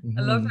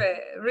 I love Hmm.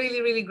 it.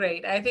 Really, really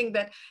great. I think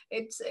that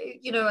it's,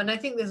 you know, and I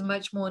think there's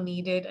much more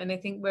needed. And I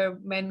think where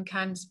men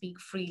can speak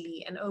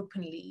freely and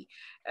openly,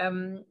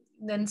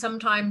 then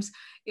sometimes,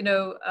 you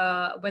know,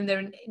 when they're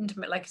in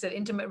intimate, like I said,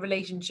 intimate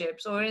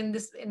relationships or in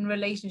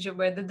relationship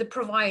where the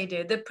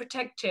provider, the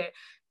protector,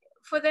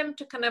 for them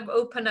to kind of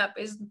open up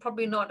is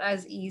probably not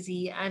as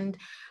easy. And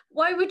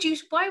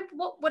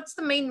what's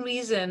the main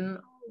reason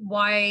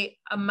why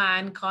a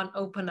man can't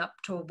open up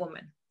to a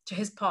woman, to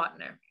his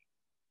partner?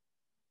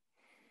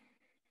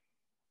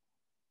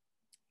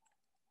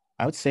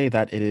 I would say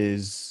that it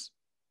is.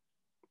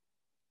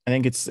 I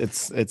think it's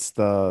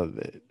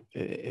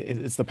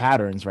the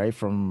patterns, right,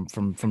 from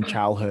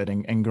childhood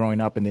and growing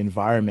up in the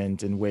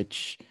environment in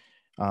which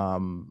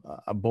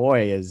a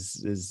boy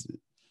is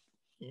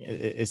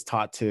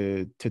taught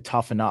to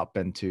toughen up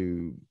and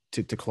to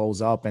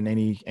close up, and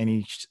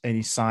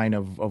any sign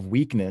of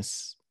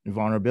weakness,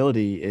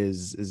 vulnerability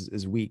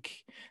is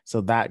weak.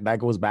 So that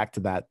goes back to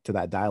that So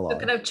kind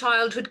dialogue. of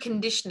childhood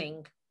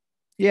conditioning.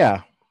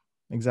 Yeah,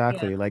 Yeah,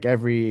 exactly. Like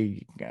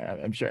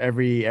I'm sure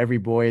every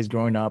boy is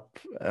growing up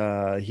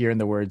hearing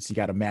the words, you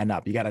got to man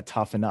up, you got to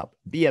toughen up,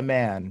 be a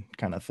man,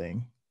 kind of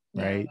thing,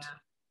 yeah, right?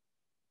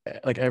 yeah.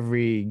 Like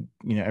every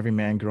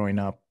man growing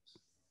up,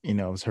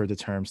 has heard the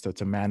terms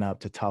to man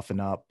up, to toughen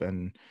up,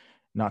 and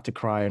not to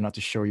cry or not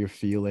to show your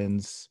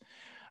feelings.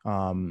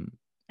 Um,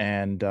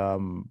 and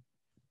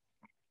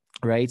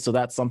Right, so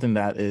that's something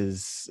that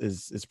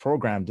is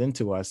programmed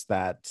into us,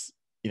 that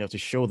to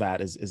show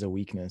that is a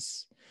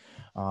weakness.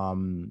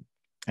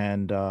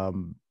 and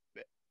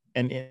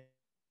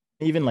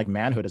even like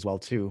manhood as well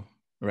too,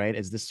 right?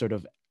 Is this sort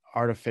of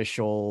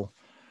artificial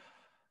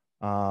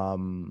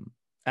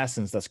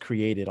essence that's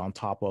created on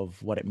top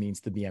of what it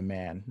means to be a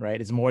man, right?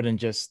 It's more than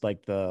just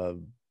like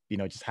the,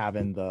 just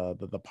having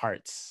the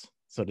parts,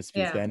 so to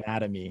speak, the Yeah.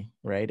 anatomy,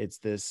 right? It's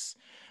this,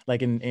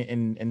 like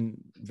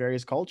in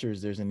various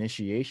cultures, there's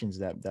initiations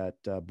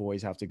that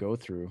boys have to go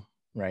through,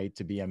 right,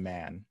 to be a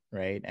man,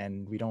 right?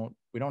 And we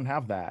don't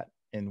have that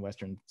in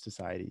Western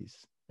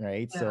societies,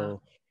 right? Yeah.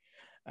 So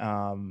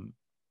um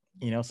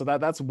so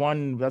that's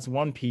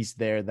one piece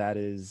there that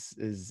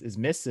is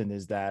missing,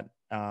 is that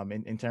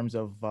in terms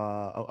of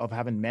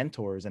having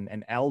mentors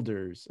and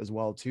elders as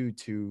well too,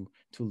 to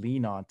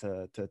lean on,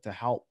 to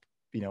help,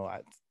 you know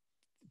uh,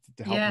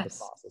 to help with the Yes.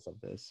 process of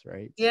this,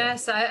 right? So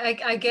Yes,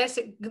 I guess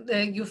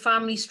your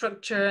family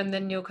structure and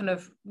then your kind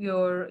of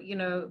your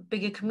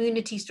bigger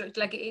community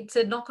structure, like it's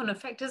a knock-on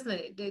effect, isn't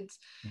it?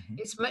 hmm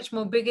It's much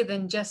more bigger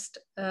than just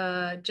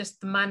the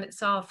man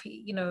itself,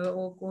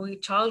 or your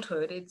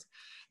childhood.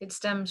 It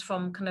stems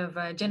from kind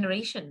of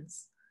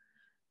generations.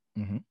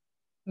 hmm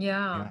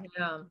Yeah, yeah,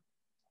 yeah.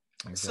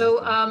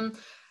 So, exactly.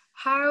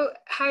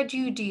 how do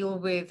you deal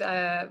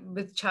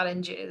with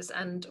challenges,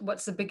 and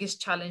what's the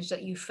biggest challenge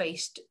that you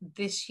faced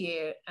this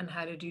year, and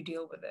how did you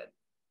deal with it?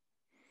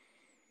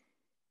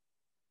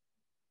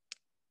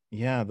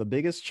 Yeah, the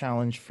biggest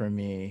challenge for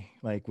me,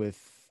 like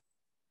with,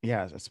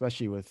 yeah,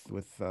 especially with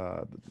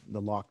the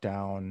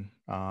lockdown,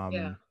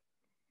 Yeah,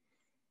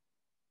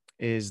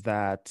 is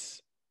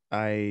that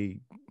I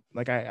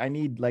I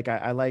need, like,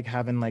 I like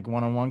having like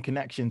one-on-one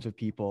connections with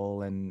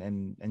people, and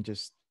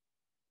just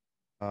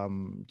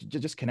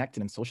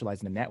connecting and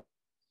socializing and networking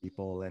with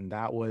people. And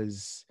that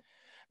was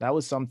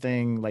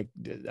something, like,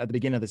 at the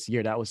beginning of this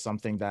year, that was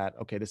something that,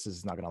 okay, this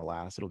is not going to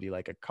last. It'll be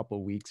like a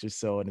couple weeks or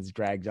so, and it's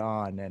dragged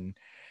on.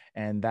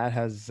 And that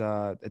has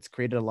it's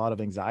created a lot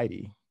of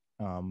anxiety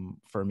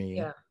for me.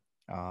 yeah,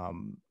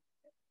 um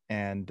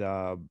and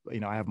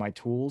I have my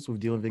tools with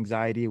dealing with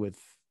anxiety, with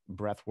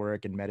breath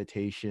work and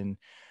meditation,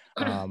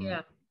 um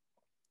yeah,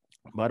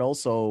 but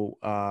also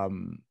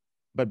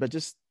but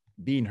just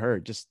being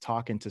heard, just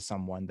talking to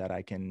someone that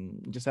I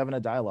can, just having a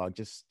dialogue,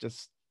 just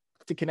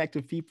to connect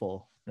with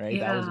people, right?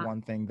 That was yeah,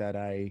 one thing that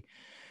I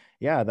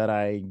yeah that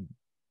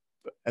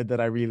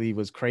I really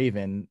was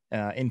craving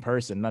in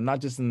person,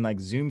 not just in like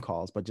Zoom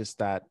calls, but just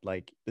that,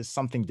 like, there's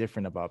something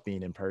different about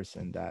being in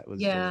person that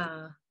was just,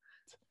 yeah.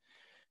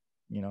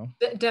 you know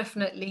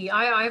Definitely.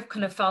 I've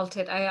kind of felt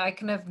it. I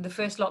kind of, the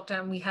first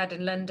lockdown we had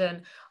in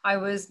London, I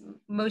was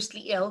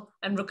mostly ill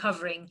and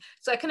recovering.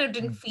 So I kind of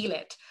didn't Mm, feel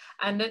it.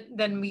 And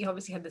then we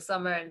obviously had the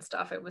summer and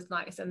stuff. It was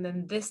nice. And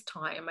then this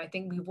time, I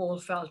think we've all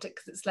felt it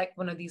because it's like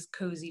one of these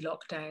cozy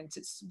lockdowns.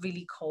 It's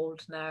really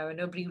cold now and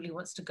nobody really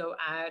wants to go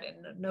out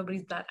and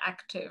nobody's that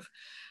active.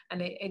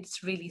 And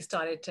it's really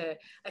started to,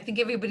 I think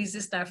everybody's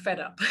just now fed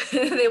up.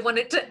 They want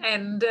it to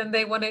end and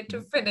they want it to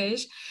mm,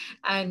 finish.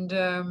 And,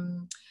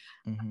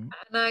 mhm.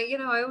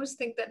 I always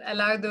think that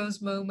allow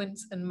those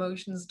moments and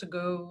motions to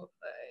go,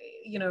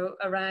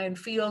 around,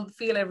 feel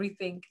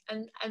everything,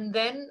 and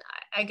then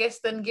I guess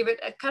then give it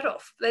a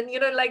cutoff. Then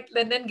like,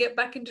 and then get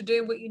back into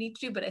doing what you need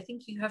to do. But I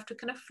think you have to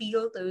kind of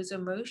feel those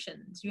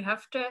emotions.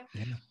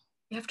 Yeah,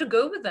 You have to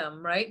go with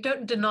them, right?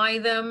 Don't deny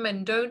them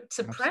and don't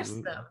suppress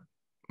them. absolutely.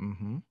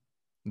 hmm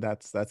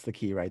that's the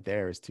key right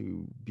there, is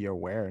to be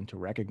aware and to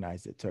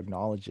recognize it, to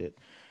acknowledge it.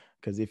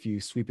 Because if you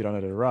sweep it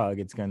under the rug,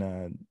 it's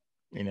gonna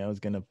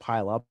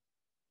pile up,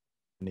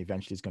 and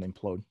eventually it's going to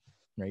implode,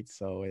 right?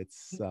 So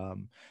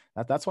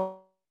that's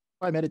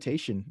why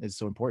meditation is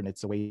so important.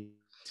 It's a way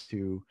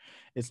to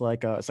it's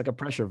like a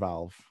pressure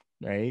valve,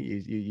 right?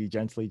 You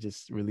gently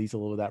just release a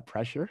little of that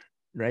pressure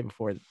right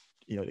before it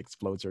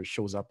explodes or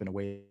shows up in a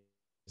way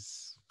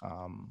that's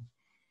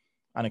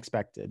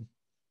unexpected,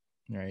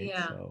 right?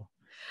 Yeah. So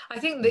I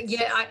think that,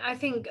 yeah, it's I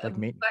think it's like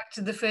mate. back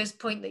to the first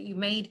point that you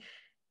made,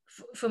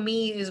 for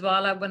me as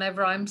well,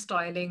 whenever I'm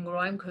styling or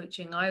I'm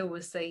coaching, I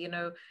always say,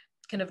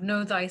 kind of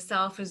know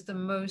thyself is the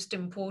most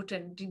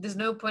important. There's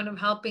no point of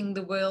helping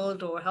the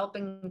world or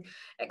helping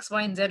X,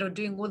 Y, and Z or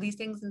doing all these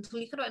things until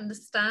you kind of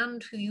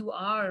understand who you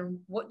are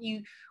and what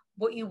you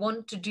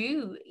want to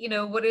do.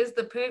 What is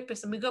the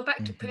purpose? And we go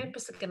back to hmm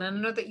purpose again. I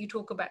know that you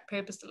talk about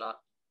purpose a lot.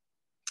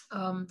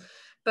 Um,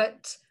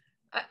 but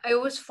I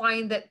always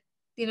find that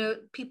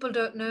people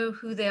don't know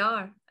who they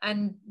are,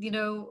 and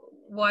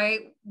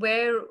why,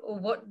 where, or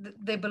what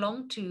they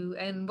belong to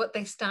and what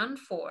they stand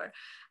for.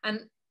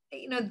 And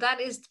that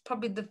is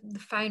probably the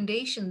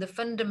foundation, the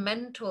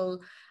fundamental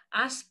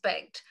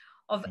aspect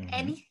of hmm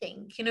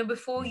anything,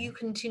 before yeah you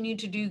continue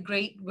to do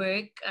great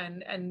work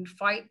and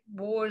fight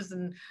wars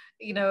and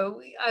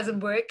as in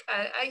work,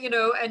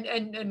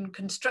 and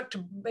construct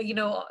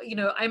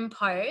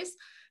empires.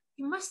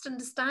 You must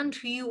understand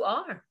who you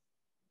are.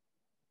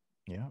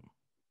 yeah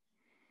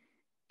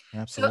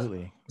So,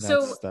 absolutely.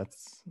 so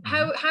That's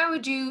how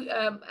would you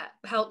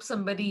help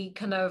somebody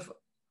kind of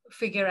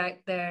figure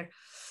out their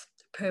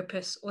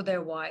purpose or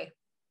their why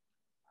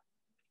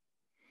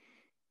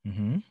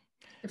hmm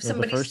if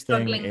the somebody's first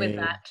thing struggling with is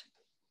that?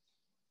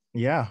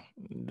 Yeah.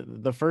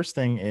 The first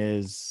thing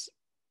is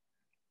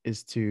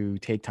to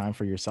take time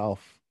for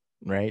yourself,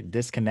 right?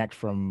 Disconnect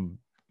from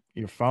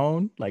your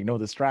phone, like no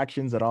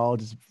distractions at all.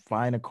 Just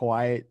find a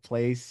quiet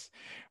place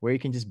where you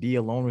can just be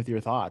alone with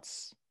your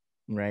thoughts,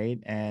 right?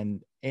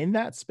 And in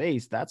that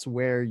space, that's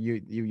where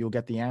you'll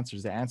get the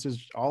answers. The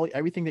answers, all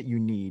everything that you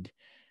need,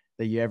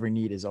 that you ever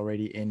need, is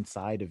already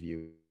inside of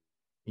you.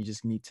 You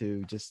just need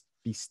to just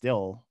be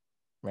still,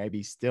 right?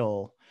 Be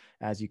still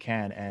as you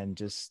can, and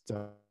just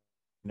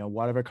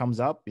whatever comes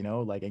up,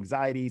 like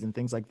anxieties and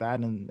things like that,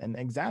 and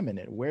examine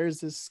it. Where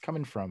is this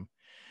coming from,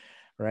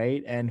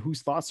 right? And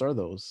whose thoughts are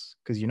those?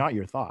 Because you're not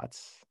your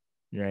thoughts,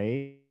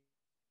 right?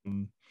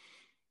 Um,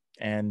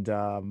 and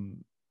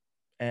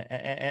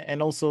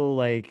and also,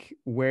 like,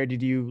 where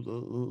did you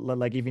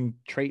like, even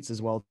traits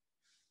as well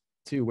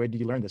too? Where did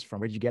you learn this from?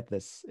 Where did you get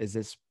this? Is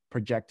this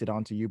projected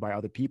onto you by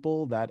other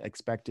people that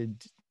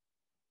expected,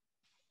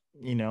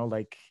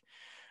 like,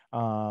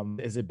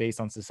 is it based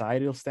on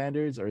societal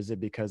standards, or is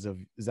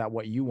that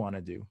what you want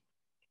to do,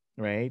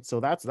 right? So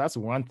that's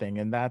one thing,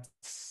 and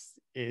that's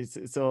is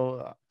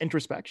so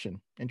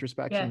introspection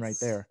right Yes.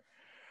 there.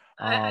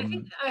 I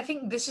think um I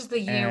think this is the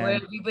year where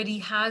and everybody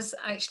has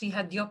actually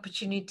had the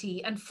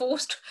opportunity and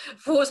forced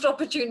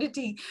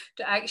opportunity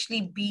to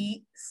actually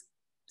be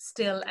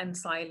still and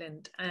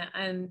silent,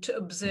 and to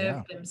observe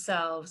yeah.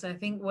 themselves. I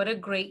think what a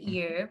great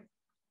year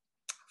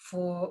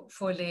for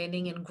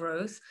learning and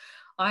growth.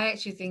 I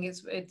actually think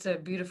it's a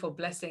beautiful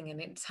blessing,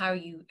 and it's how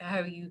you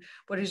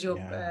what is your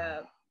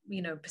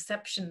Yeah.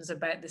 perceptions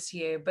about this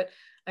year. But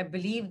I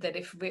believe that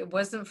if it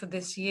wasn't for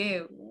this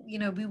year, we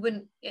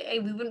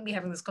wouldn't be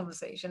having this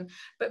conversation.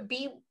 But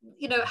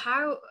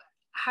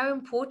how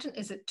important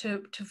is it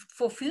to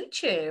for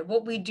future,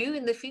 what we do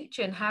in the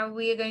future, and how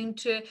we are going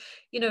to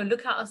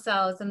look at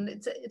ourselves, and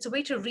it's a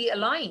way to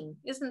realign,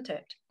 isn't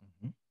it?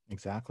 Mhm.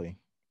 Exactly.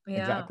 Yeah.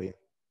 Exactly.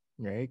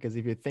 Right, because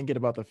if you're thinking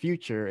about the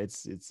future,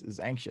 it's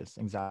anxious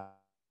anxiety,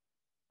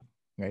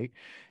 right?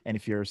 And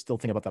if you're still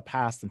thinking about the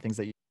past and things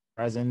that you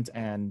present,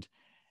 and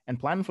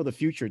planning for the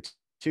future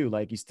too,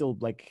 like, you still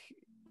like,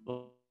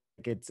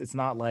 it's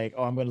not like,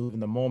 oh, I'm going to live in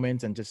the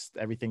moment and just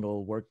everything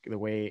will work the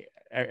way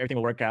everything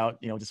will work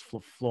out, just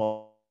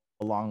flow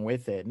along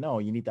with it. No,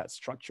 you need that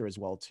structure as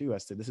well too,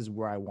 as to this is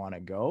where I want to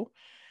go,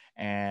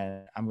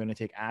 and I'm going to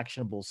take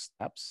actionable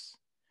steps,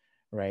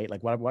 right?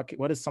 Like,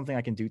 what is something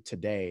I can do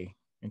today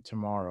and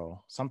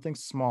tomorrow? Something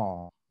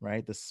small,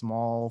 right? The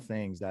small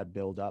things that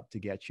build up to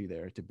get you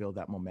there, to build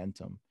that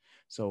momentum.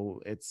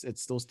 So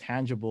it's those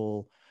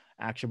tangible,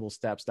 actionable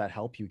steps that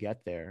help you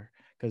get there.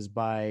 Because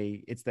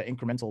it's the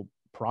incremental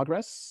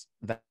progress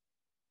that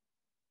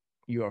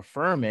you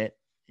affirm it,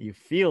 you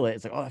feel it.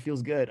 It's like, oh, that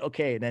feels good.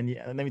 Okay, then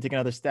let me take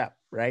another step,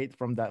 right?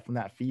 From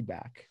that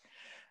feedback,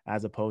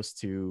 as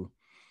opposed to,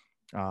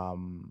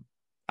 um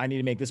I need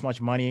to make this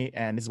much money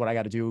and this is what I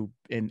got to do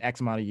in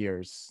X amount of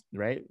years,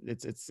 right?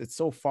 It's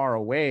so far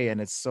away, and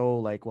it's so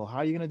like, well, how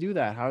are you going to do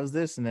that? How is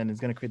this? And then it's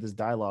going to create this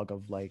dialogue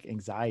of like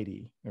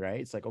anxiety,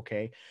 right? It's like,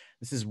 okay,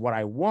 this is what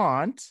I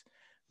want,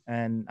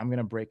 and I'm going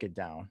to break it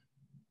down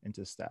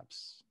into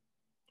steps,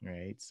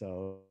 right?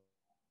 So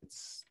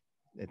it's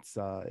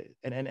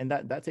and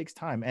that takes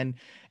time.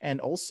 And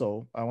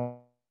also, I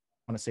want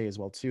to say as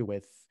well too,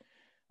 with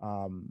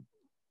um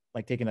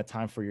like taking the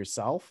time for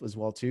yourself as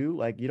well too.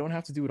 Like, you don't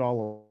have to do it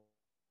all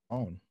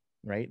alone,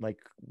 right?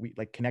 Like, we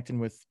like connecting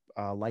with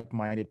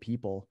like-minded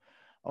people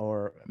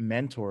or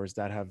mentors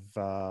that have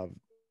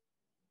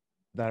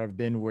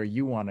been where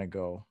you want to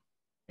go,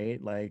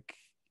 right? Like,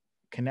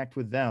 connect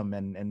with them,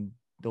 and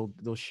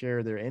they'll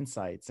share their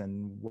insights,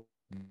 and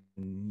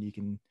you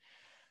can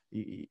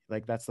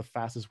like, that's the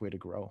fastest way to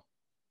grow.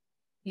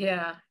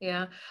 Yeah,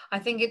 yeah. I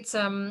think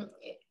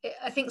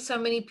I think so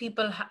many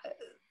people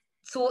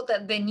thought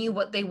that they knew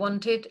what they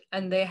wanted,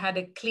 and they had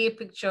a clear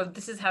picture of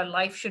this is how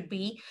life should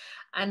be.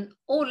 And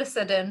all of a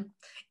sudden,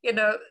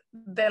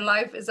 their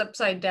life is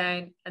upside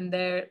down and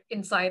they're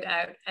inside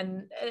out.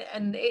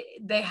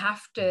 They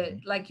have to, Hmm.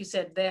 like you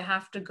said, they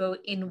have to go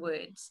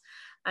inwards.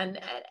 And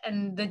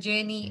and the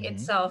journey Hmm.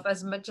 itself,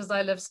 as much as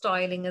I love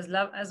styling,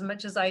 as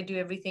much as I do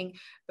everything,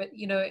 but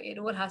it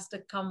all has to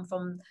come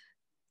from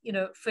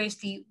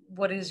firstly,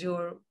 what is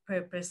your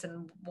purpose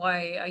and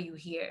why are you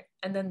here?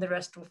 And then the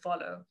rest will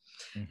follow.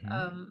 Hmm.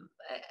 Um,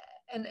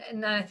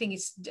 and I think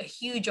it's a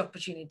huge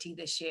opportunity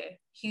this year,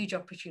 huge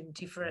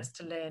opportunity for us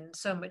to learn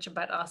so much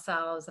about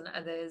ourselves and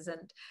others,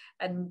 and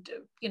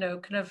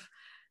kind of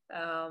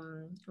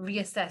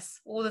reassess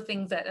all the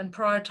things that and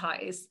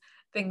prioritize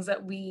things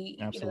that we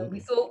Absolutely.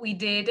 thought we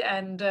did,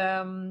 and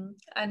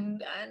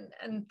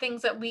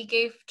things that we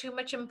gave too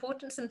much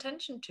importance and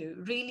attention to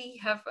really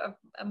have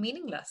a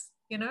meaningless.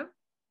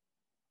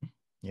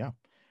 Yeah.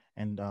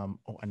 And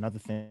another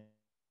thing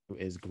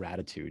is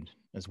gratitude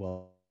as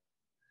well,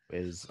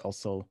 is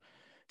also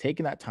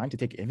taking that time to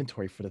take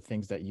inventory for the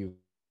things that you've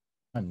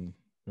done,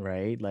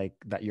 right? Like,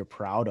 that you're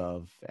proud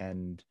of,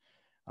 and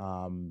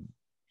um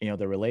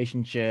the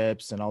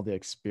relationships and all the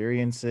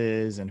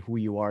experiences and who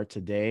you are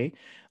today.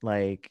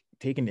 Like,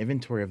 taking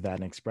inventory of that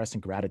and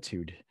expressing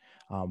gratitude,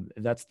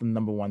 That's the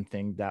number one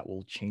thing that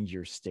will change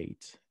your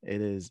state.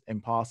 It is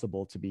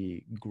impossible to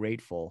be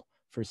grateful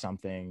for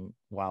something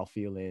while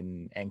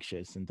feeling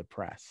anxious and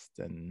depressed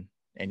and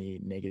any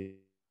negative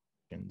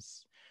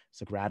emotions.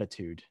 So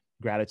gratitude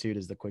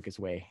is the quickest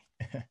way.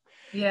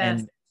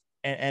 Yes. and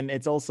and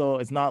it's also,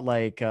 it's not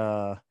like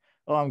oh,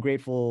 I'm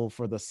grateful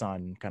for the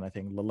sun kind of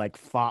thing, like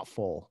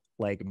thoughtful,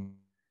 like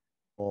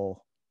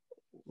full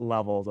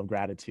levels of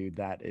gratitude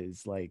that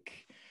is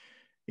like,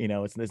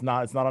 it's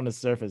not on the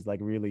surface, like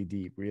really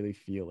deep, really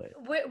feel it.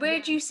 Where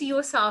do you see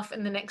yourself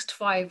in the next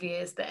 5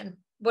 years then?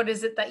 What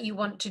is it that you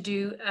want to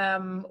do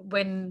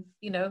when,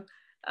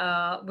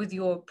 with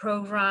your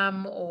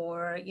program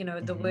or,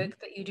 the Hmm. work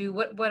that you do?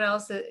 What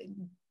else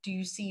do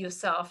you see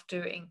yourself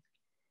doing?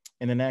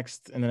 In the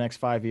next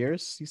 5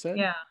 years, you said?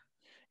 Yeah.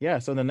 Yeah,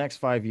 so in the next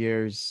 5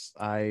 years,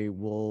 I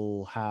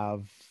will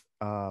have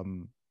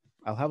um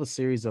I'll have a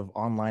series of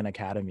online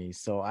academies.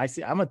 So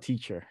I'm a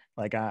teacher.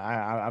 Like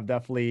I've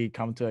definitely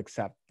come to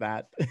accept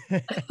that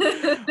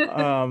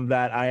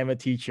that I am a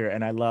teacher,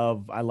 and I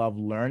love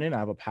learning. I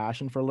have a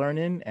passion for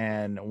learning,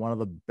 and one of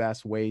the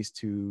best ways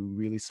to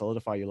really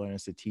solidify your learning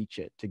is to teach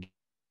it to.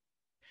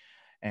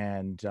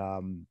 And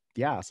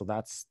yeah, so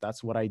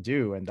that's what I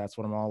do, and that's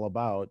what I'm all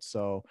about.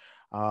 So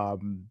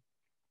um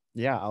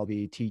yeah, I'll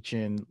be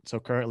teaching. So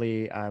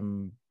currently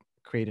I'm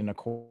creating a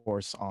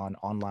course on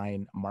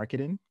online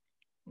marketing,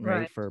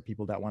 right? Right. For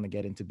people that want to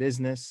get into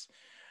business.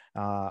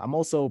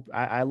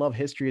 I love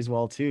history as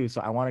well too.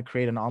 So I want to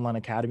create an online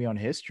academy on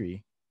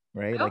history,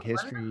 right? Oh, Like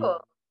history,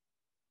 wonderful.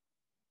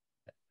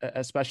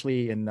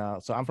 especially in,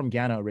 so I'm from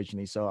Ghana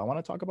originally. So I want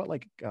to talk about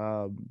like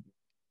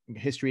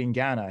history in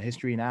Ghana,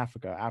 history in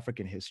Africa,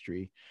 African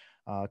history,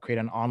 create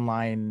an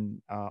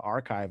online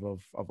archive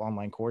of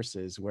online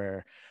courses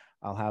where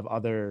I'll have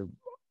other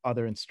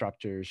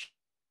instructors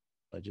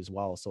as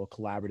well. So a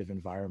collaborative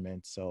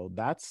environment. So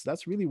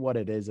that's really what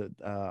it is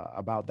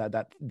about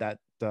that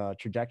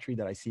trajectory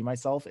that I see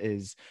myself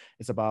is.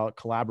 It's about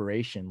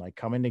collaboration, like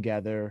coming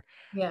together,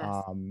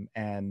 Yes.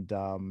 and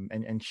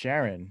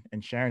sharing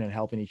and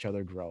helping each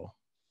other grow.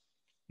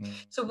 Mm.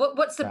 So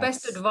what's the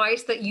best That's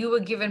advice that you were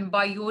given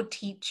by your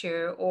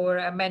teacher or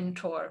a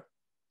mentor?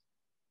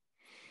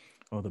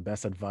 Oh, the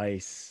best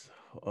advice.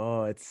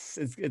 Oh, it's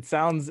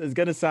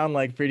gonna sound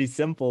like pretty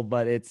simple,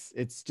 but it's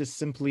just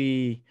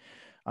simply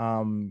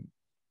um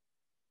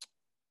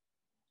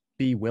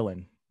be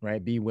willing,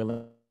 right? Be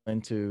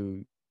willing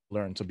to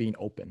learn. So being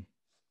open,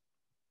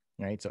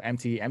 right? So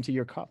empty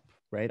your cup,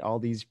 right? All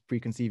these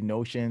preconceived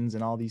notions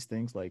and all these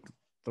things, like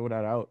throw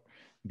that out,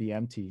 be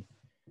empty,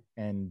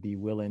 and be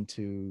willing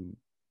to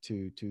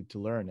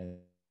learn and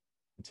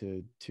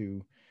to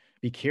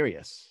be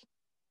curious,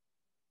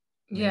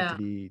 right? Yeah.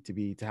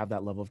 To have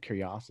that level of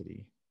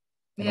curiosity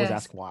and always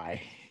Yes. ask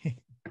why.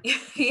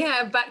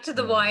 Yeah, back to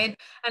the Yeah. why.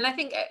 And I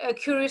think a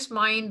curious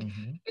mind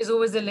Mm-hmm. is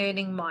always a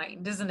learning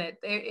mind, isn't it?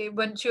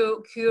 Once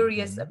you're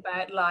curious Mm-hmm.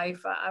 about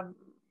life,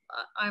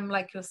 I'm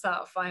like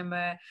yourself. I'm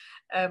a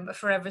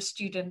forever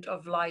student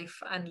of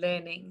life and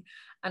learning.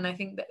 And I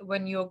think that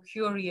when you're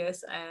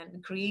curious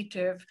and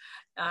creative,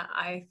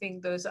 I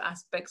think those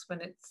aspects, when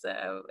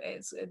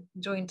it's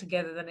joined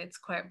together, then it's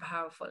quite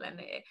powerful.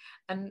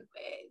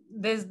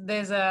 There's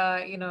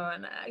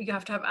you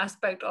have to have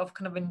aspect of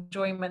kind of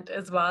enjoyment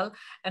as well,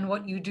 and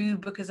what you do,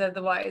 because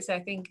otherwise I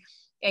think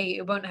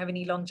it won't have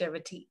any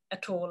longevity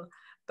at all.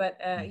 But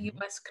you Mm-hmm.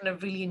 must kind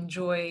of really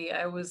enjoy.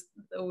 I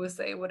always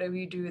say, whatever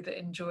you do, that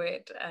enjoy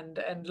it and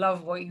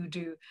love what you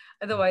do.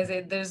 Otherwise,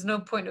 Mm-hmm. there's no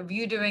point of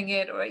you doing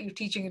it or you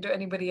teaching it to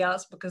anybody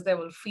else, because they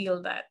will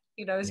feel that,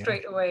 Yeah.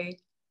 straight away.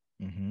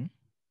 Mm-hmm.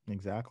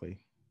 Exactly.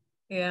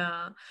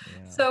 Yeah.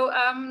 Yeah. So,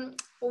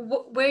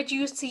 where do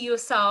you see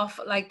yourself,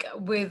 like,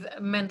 with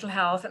mental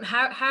health, and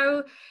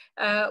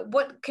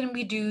what can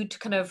we do to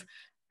kind of,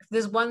 if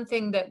there's one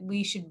thing that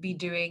we should be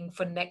doing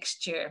for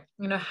next year,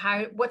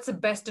 what's the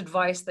best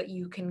advice that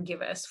you can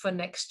give us for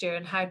next year,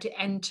 and how to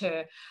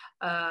enter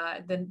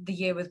the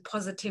year with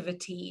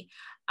positivity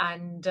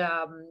and,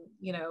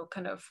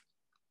 kind of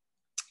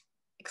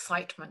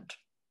excitement?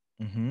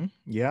 Mm-hmm.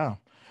 Yeah.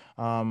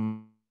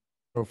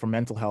 For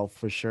mental health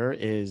for sure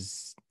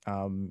is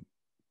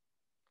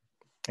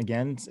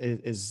again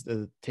is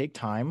take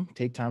time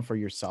for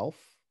yourself,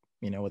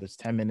 whether it's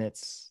 10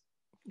 minutes,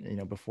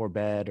 before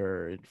bed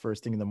or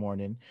first thing in the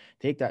morning.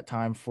 Take that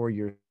time for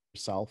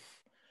yourself,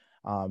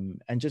 and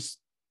just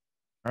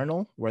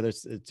journal, whether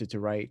it's to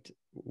write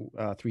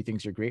three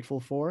things you're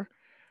grateful for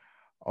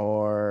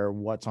or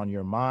what's on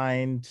your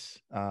mind,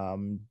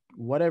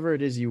 whatever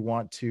it is you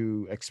want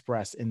to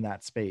express in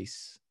that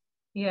space.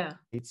 Yeah.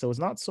 So it's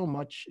not so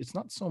much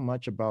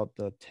about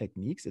the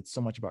techniques. It's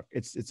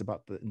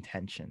about the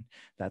intention,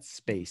 that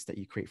space that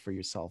you create for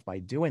yourself. By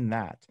doing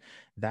that,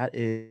 that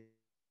is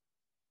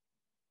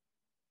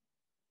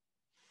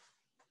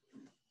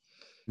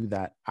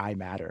that I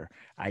matter.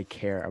 I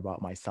care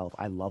about myself.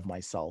 I love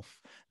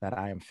myself, that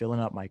I am filling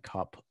up my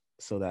cup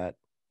so that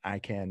I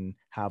can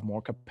have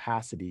more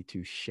capacity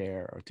to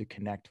share or to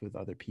connect with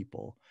other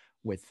people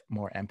with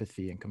more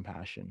empathy and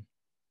compassion.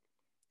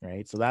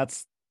 Right. So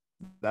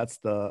that's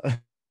the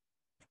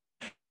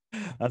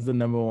that's the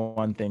number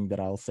one thing that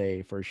I'll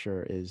say for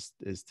sure is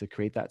to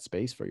create that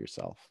space for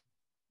yourself.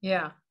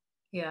 Yeah.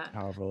 Yeah.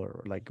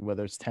 However, like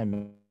whether it's 10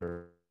 minutes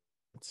or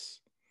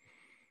it's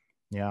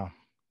yeah,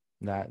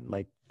 that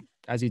like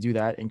as you do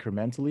that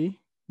incrementally,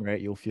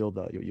 right, you'll feel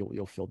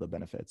you'll feel the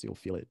benefits. You'll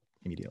feel it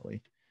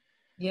immediately.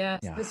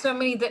 Yes, Yeah. there's so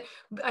many that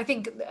I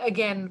think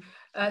again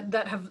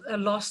that have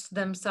lost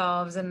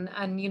themselves,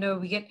 and you know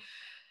we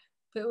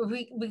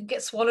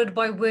get swallowed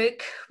by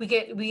work. We're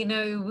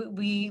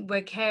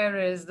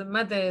carers, the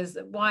mothers,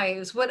 the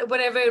wives,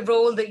 whatever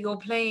role that you're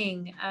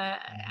playing,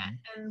 Mm-hmm.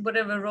 and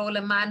whatever role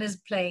a man is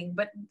playing.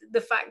 But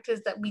the fact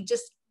is that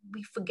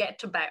we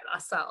forget about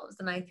ourselves,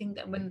 and I think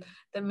that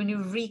Mm-hmm. when you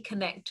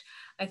reconnect,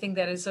 I think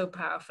that is so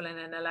powerful, and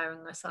then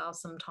allowing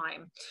ourselves some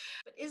time.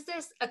 But is there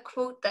a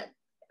quote that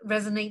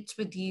resonates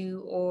with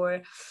you,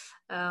 or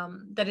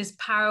that is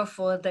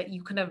powerful, that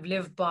you kind of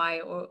live by,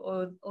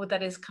 or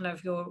that is kind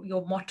of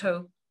your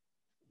motto?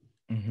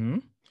 Mm-hmm.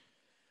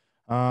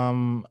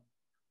 Um,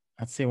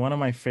 I'd say one of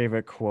my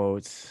favorite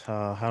quotes.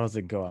 How does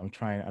it go? I'm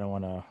trying. I don't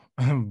want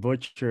to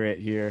butcher it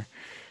here,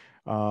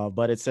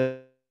 but it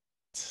says,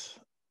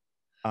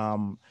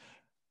 um,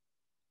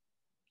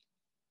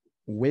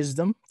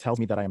 "Wisdom tells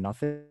me that I am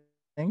nothing,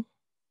 and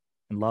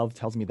love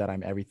tells me that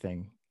I'm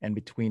everything. And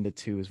between the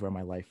two is where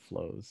my life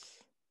flows."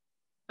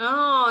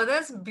 Oh,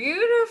 that's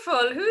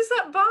beautiful. Who's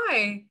that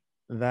by?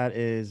 That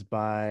is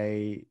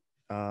by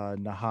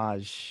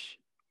Nahaj.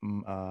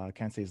 I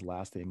can't say his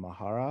last name.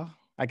 Mahara.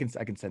 I can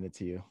send it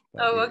to you.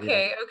 But Oh, yeah.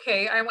 okay,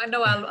 okay. I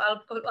know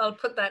I'll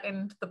put that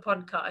into the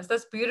podcast.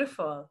 That's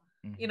beautiful.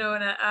 You Mhm. know,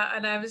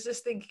 and I was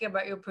just thinking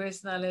about your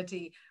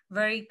personality,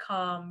 very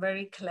calm,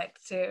 very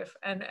collective,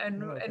 Oh, and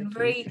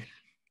thank you.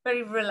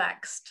 very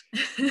relaxed.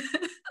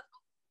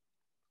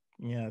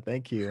 Yeah,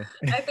 thank you.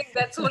 I think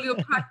that's all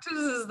your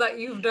practices that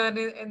you've done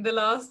in the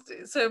last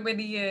so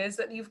many years,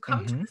 that you've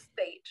come to Hmm. a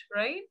state,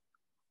 right?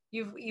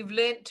 You've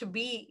learned to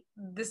be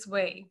this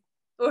way.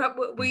 Or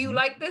were you Hmm.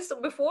 like this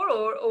before,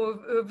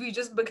 or have you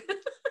just begun?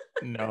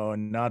 No,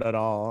 not at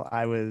all.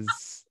 I was,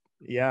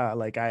 yeah,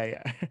 like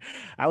I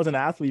was an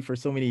athlete for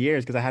so many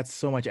years because I had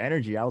so much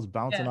energy. I was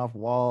bouncing Yeah, off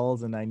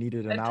walls and I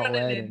needed an outlet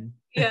adrenaline. and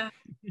Yeah.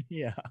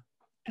 yeah.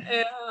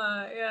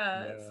 Yeah.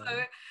 Yeah.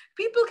 So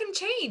people can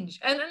change,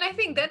 and I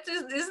think Hmm. that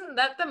just isn't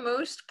that the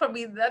most,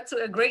 probably that's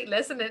a great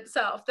lesson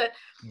itself, that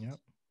Yep.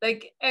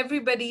 like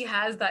everybody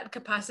has that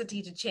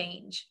capacity to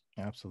change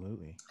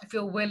Absolutely. if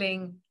you're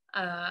willing,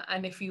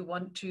 and if you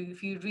want to,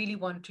 if you really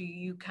want to,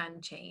 you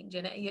can change,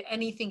 and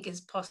anything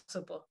is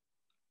possible.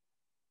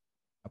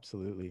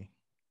 Absolutely.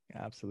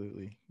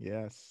 Absolutely.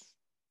 Yes.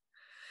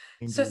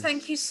 So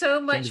thank you Changes. so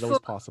Change much is for. always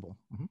possible.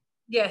 Hmm.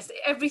 Yes,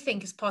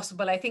 everything is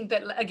possible. I think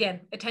that,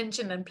 again,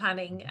 attention and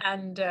planning Hmm.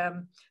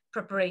 and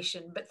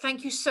preparation. But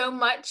thank you so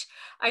much.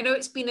 I know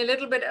it's been a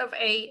little bit of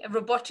a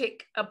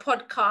robotic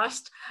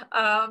podcast,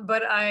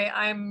 but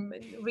I'm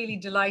really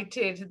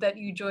delighted that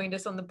you joined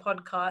us on the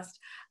podcast.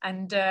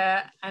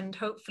 And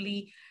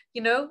hopefully,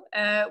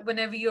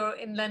 whenever you're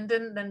in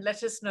London, then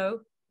let us know.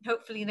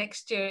 Hopefully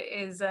next year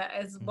is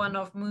Hmm. one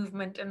of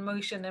movement and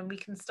motion, and we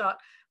can start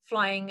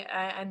flying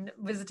and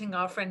visiting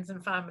our friends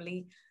and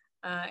family,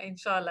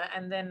 inshallah.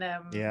 And then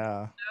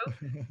Yeah.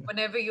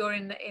 whenever you're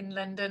in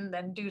London,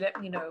 then do let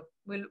me know.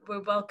 We'll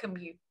welcome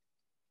you.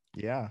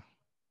 Yeah.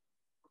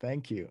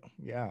 Thank you.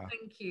 Yeah.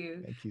 Thank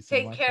you. Thank you so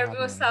Take much for care of having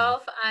me on here.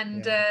 yourself,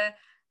 and Yeah.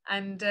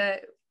 and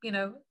you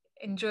know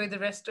enjoy the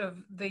rest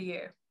of the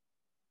year.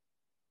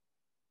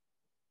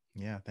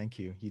 Yeah. Thank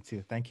you. You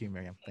too. Thank you,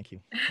 Miriam. Thank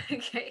you.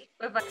 Okay.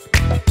 Bye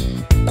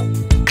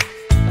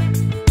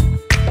bye.